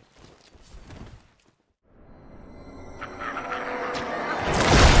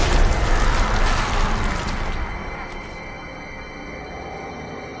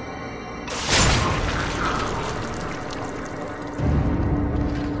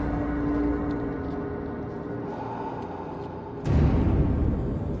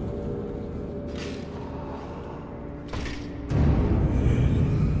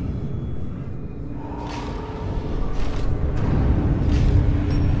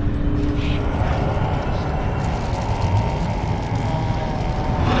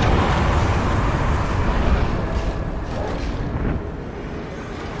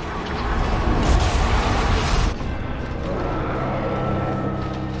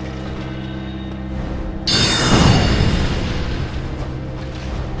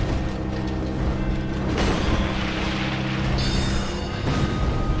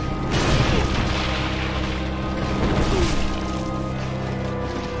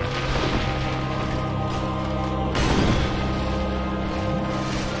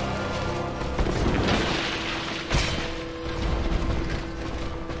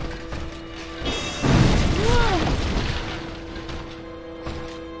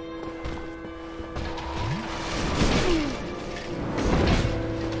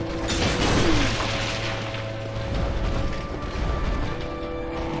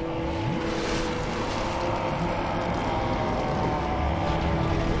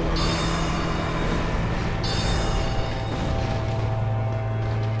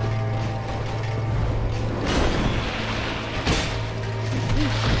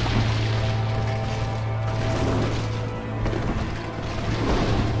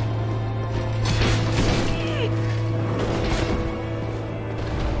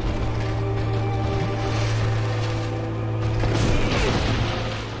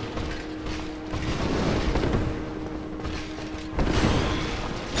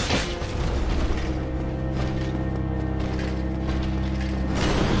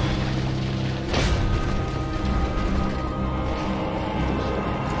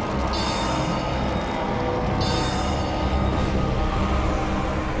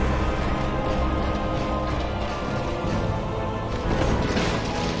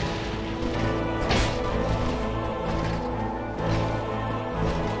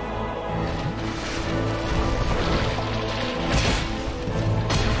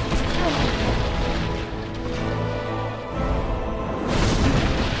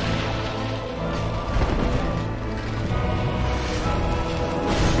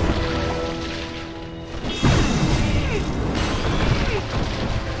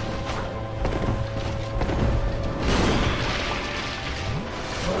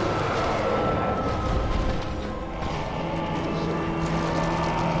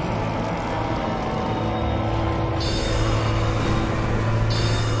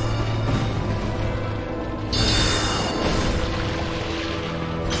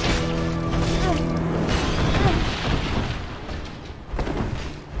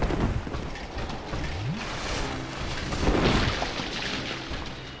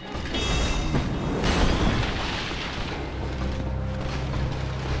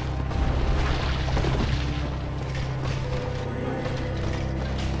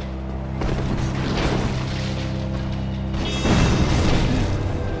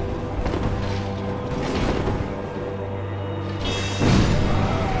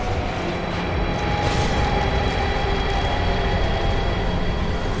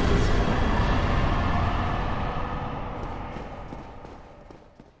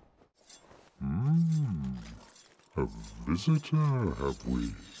 A visitor, have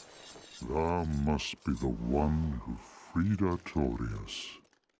we? Thou must be the one who freed Artorias.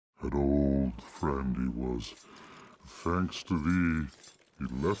 An old friend he was. Thanks to thee,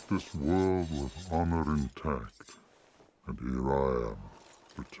 he left this world with honor intact. And here I am,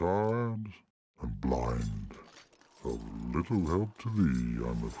 retired and blind. Of little help to thee,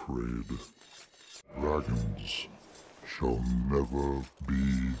 I'm afraid. Dragons shall never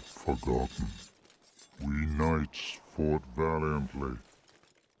be forgotten. We knights fought valiantly,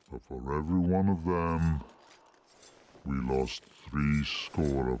 but for every one of them, we lost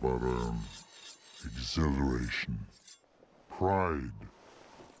 70 of our own. Exhilaration, pride,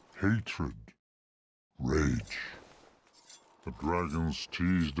 hatred, rage. The dragons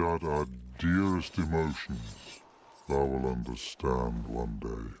teased out our dearest emotions. Thou will understand one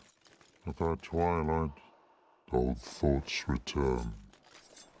day. At thy twilight, old thoughts return,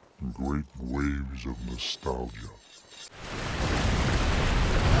 in great waves of nostalgia.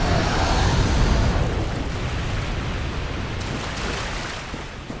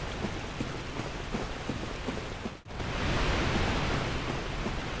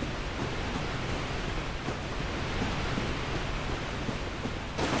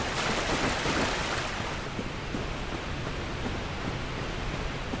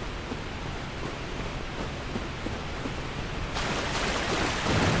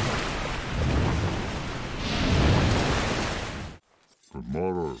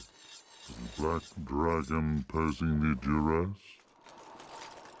 Tomorrow, is the black dragon posing the duress?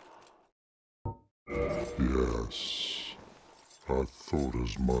 Yes, I thought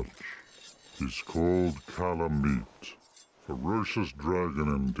as much. He's called Kalameet. Ferocious dragon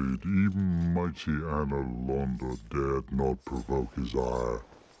indeed. Even mighty Anor Londo dared not provoke his ire.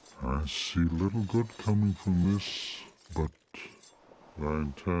 I see little good coming from this, but thy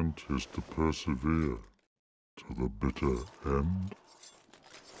intent is to persevere to the bitter end.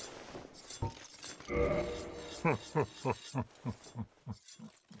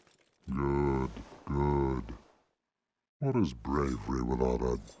 Good, good. What is bravery without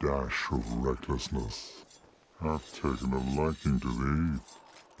a dash of recklessness? I've taken a liking to thee,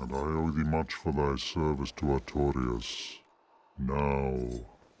 and I owe thee much for thy service to Artorias. Now,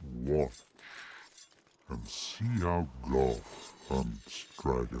 watch, and see how Goth hunts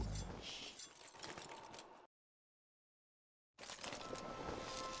dragons.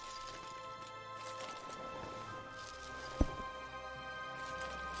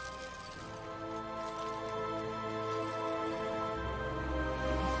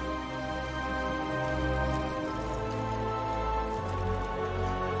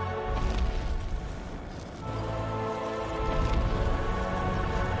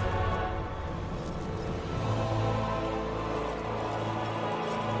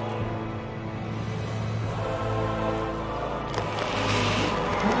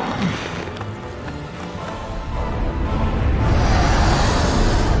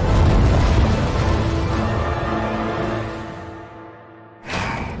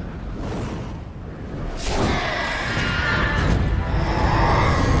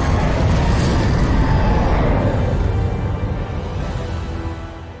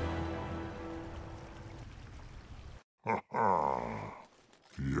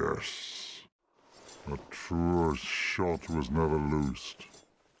 Yes. A truer shot was never loosed.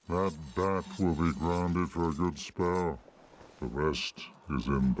 That bat will be grounded for a good spell. The rest is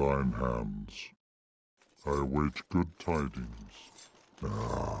in thine hands. I await good tidings.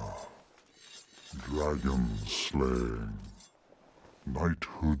 Ah, dragon slaying.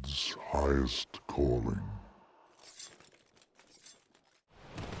 Knighthood's highest calling.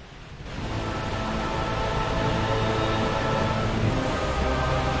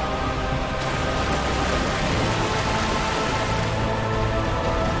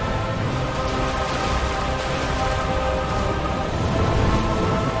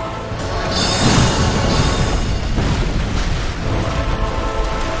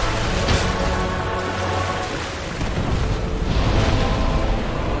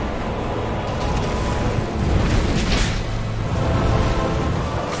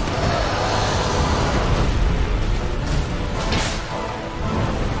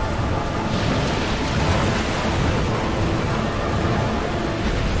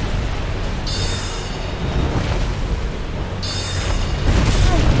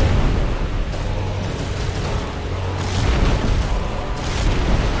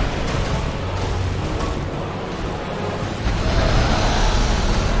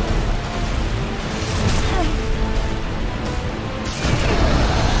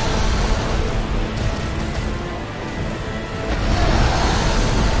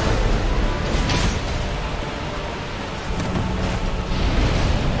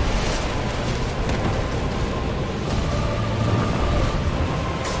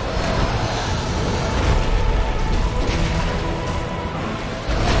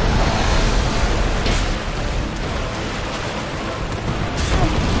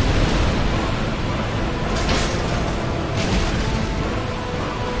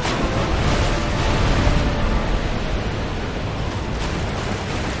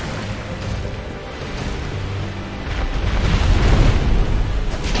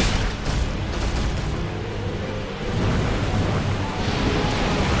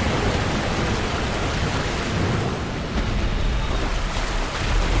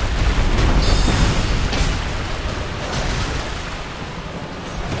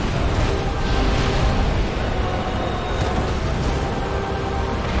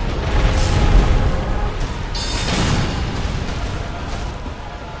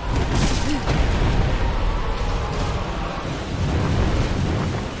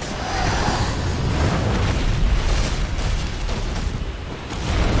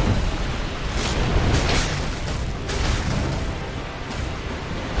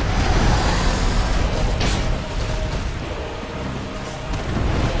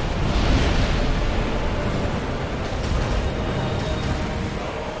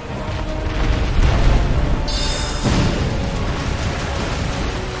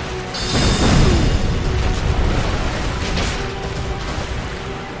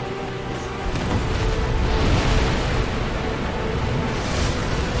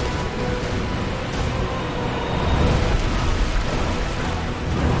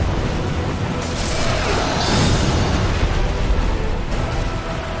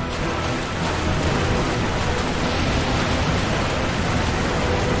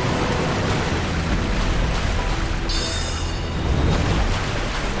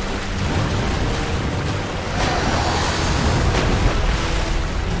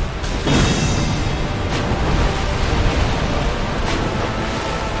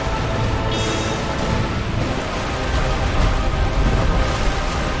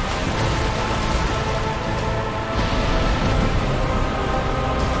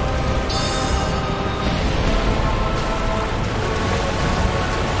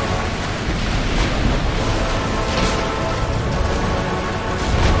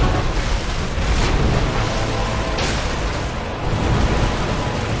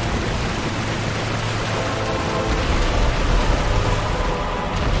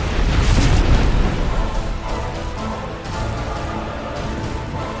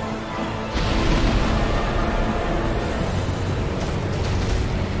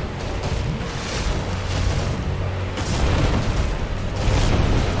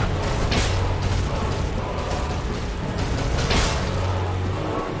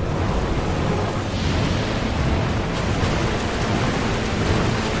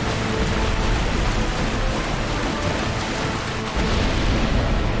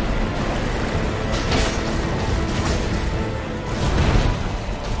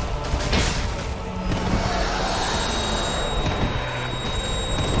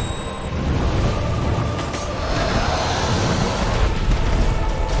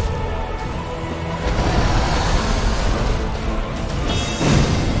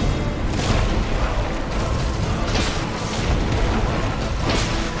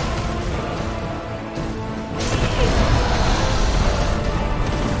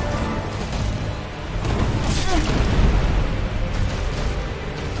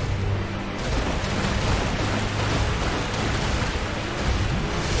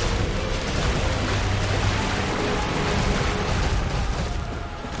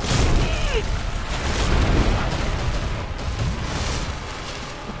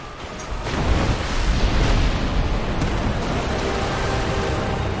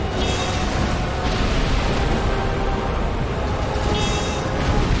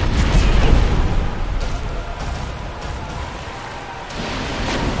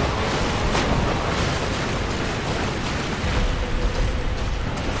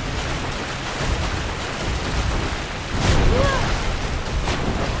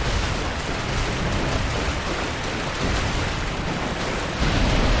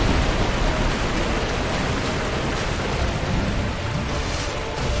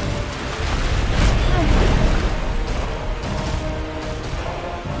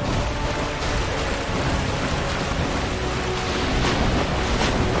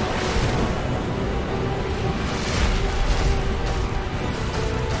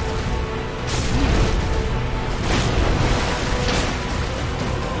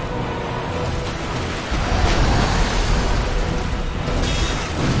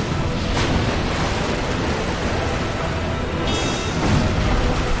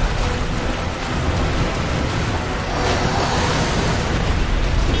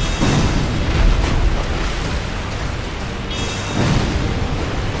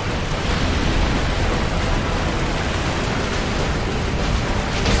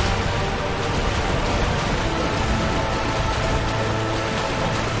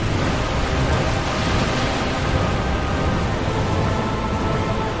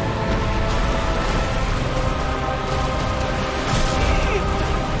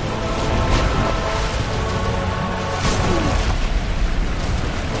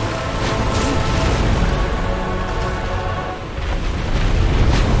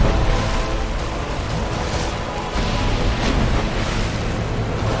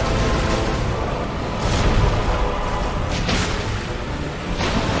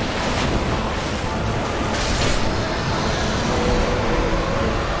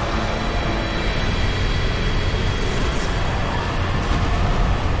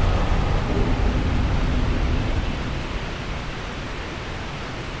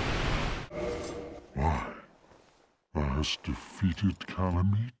 hast defeated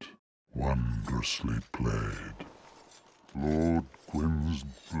Kalameet? Wondrously played. Lord Gwyn's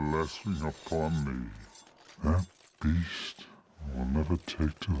blessing upon thee. That beast will never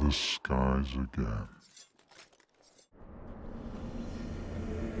take to the skies again.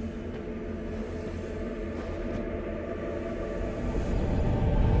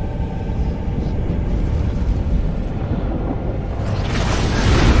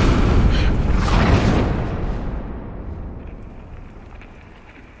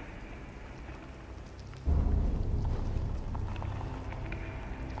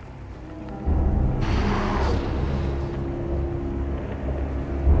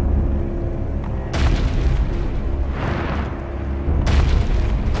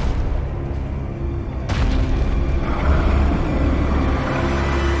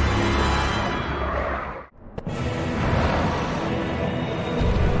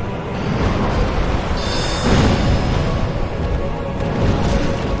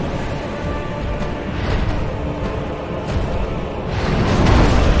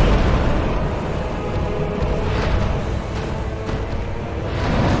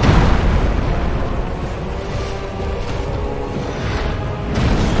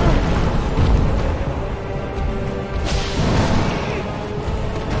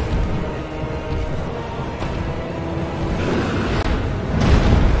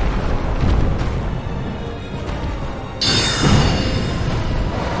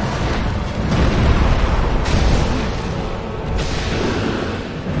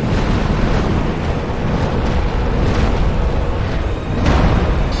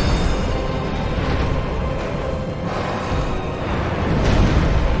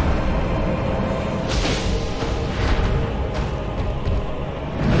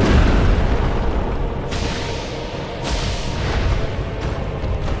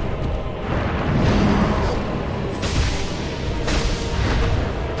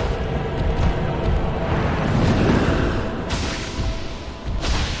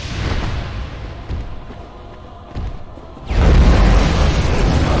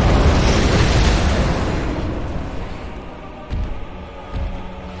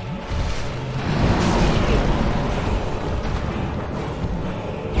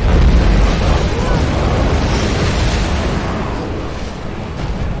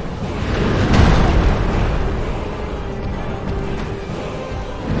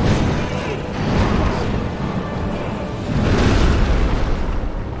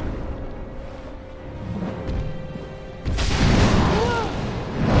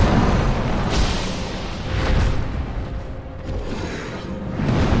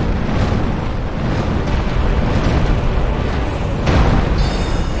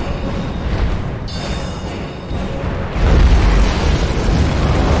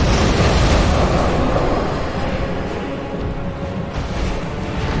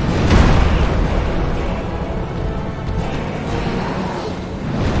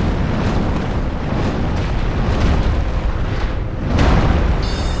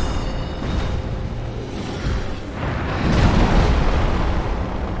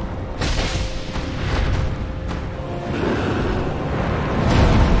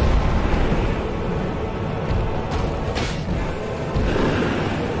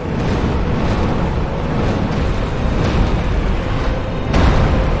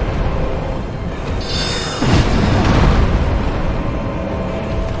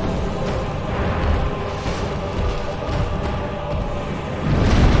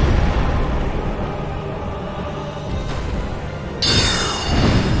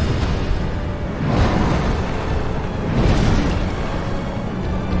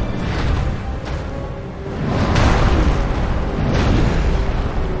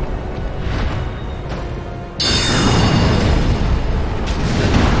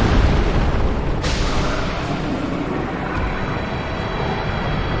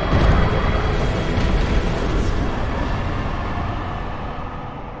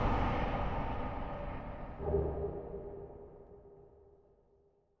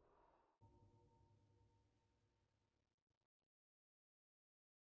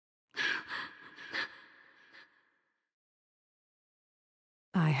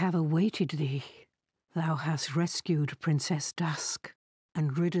 I have awaited thee. Thou hast rescued Princess Dusk,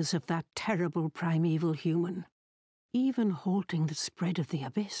 and rid us of that terrible primeval human, even halting the spread of the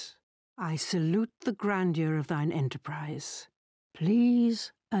abyss. I salute the grandeur of thine enterprise.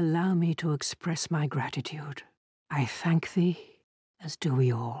 Please allow me to express my gratitude. I thank thee, as do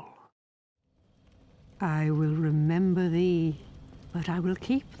we all. I will remember thee, but I will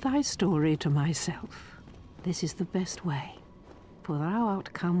keep thy story to myself. This is the best way, for thou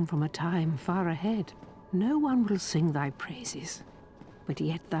art come from a time far ahead, No one will sing thy praises, but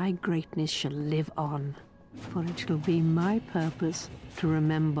yet thy greatness shall live on, for it shall be my purpose to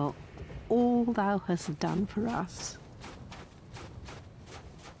remember all thou hast done for us.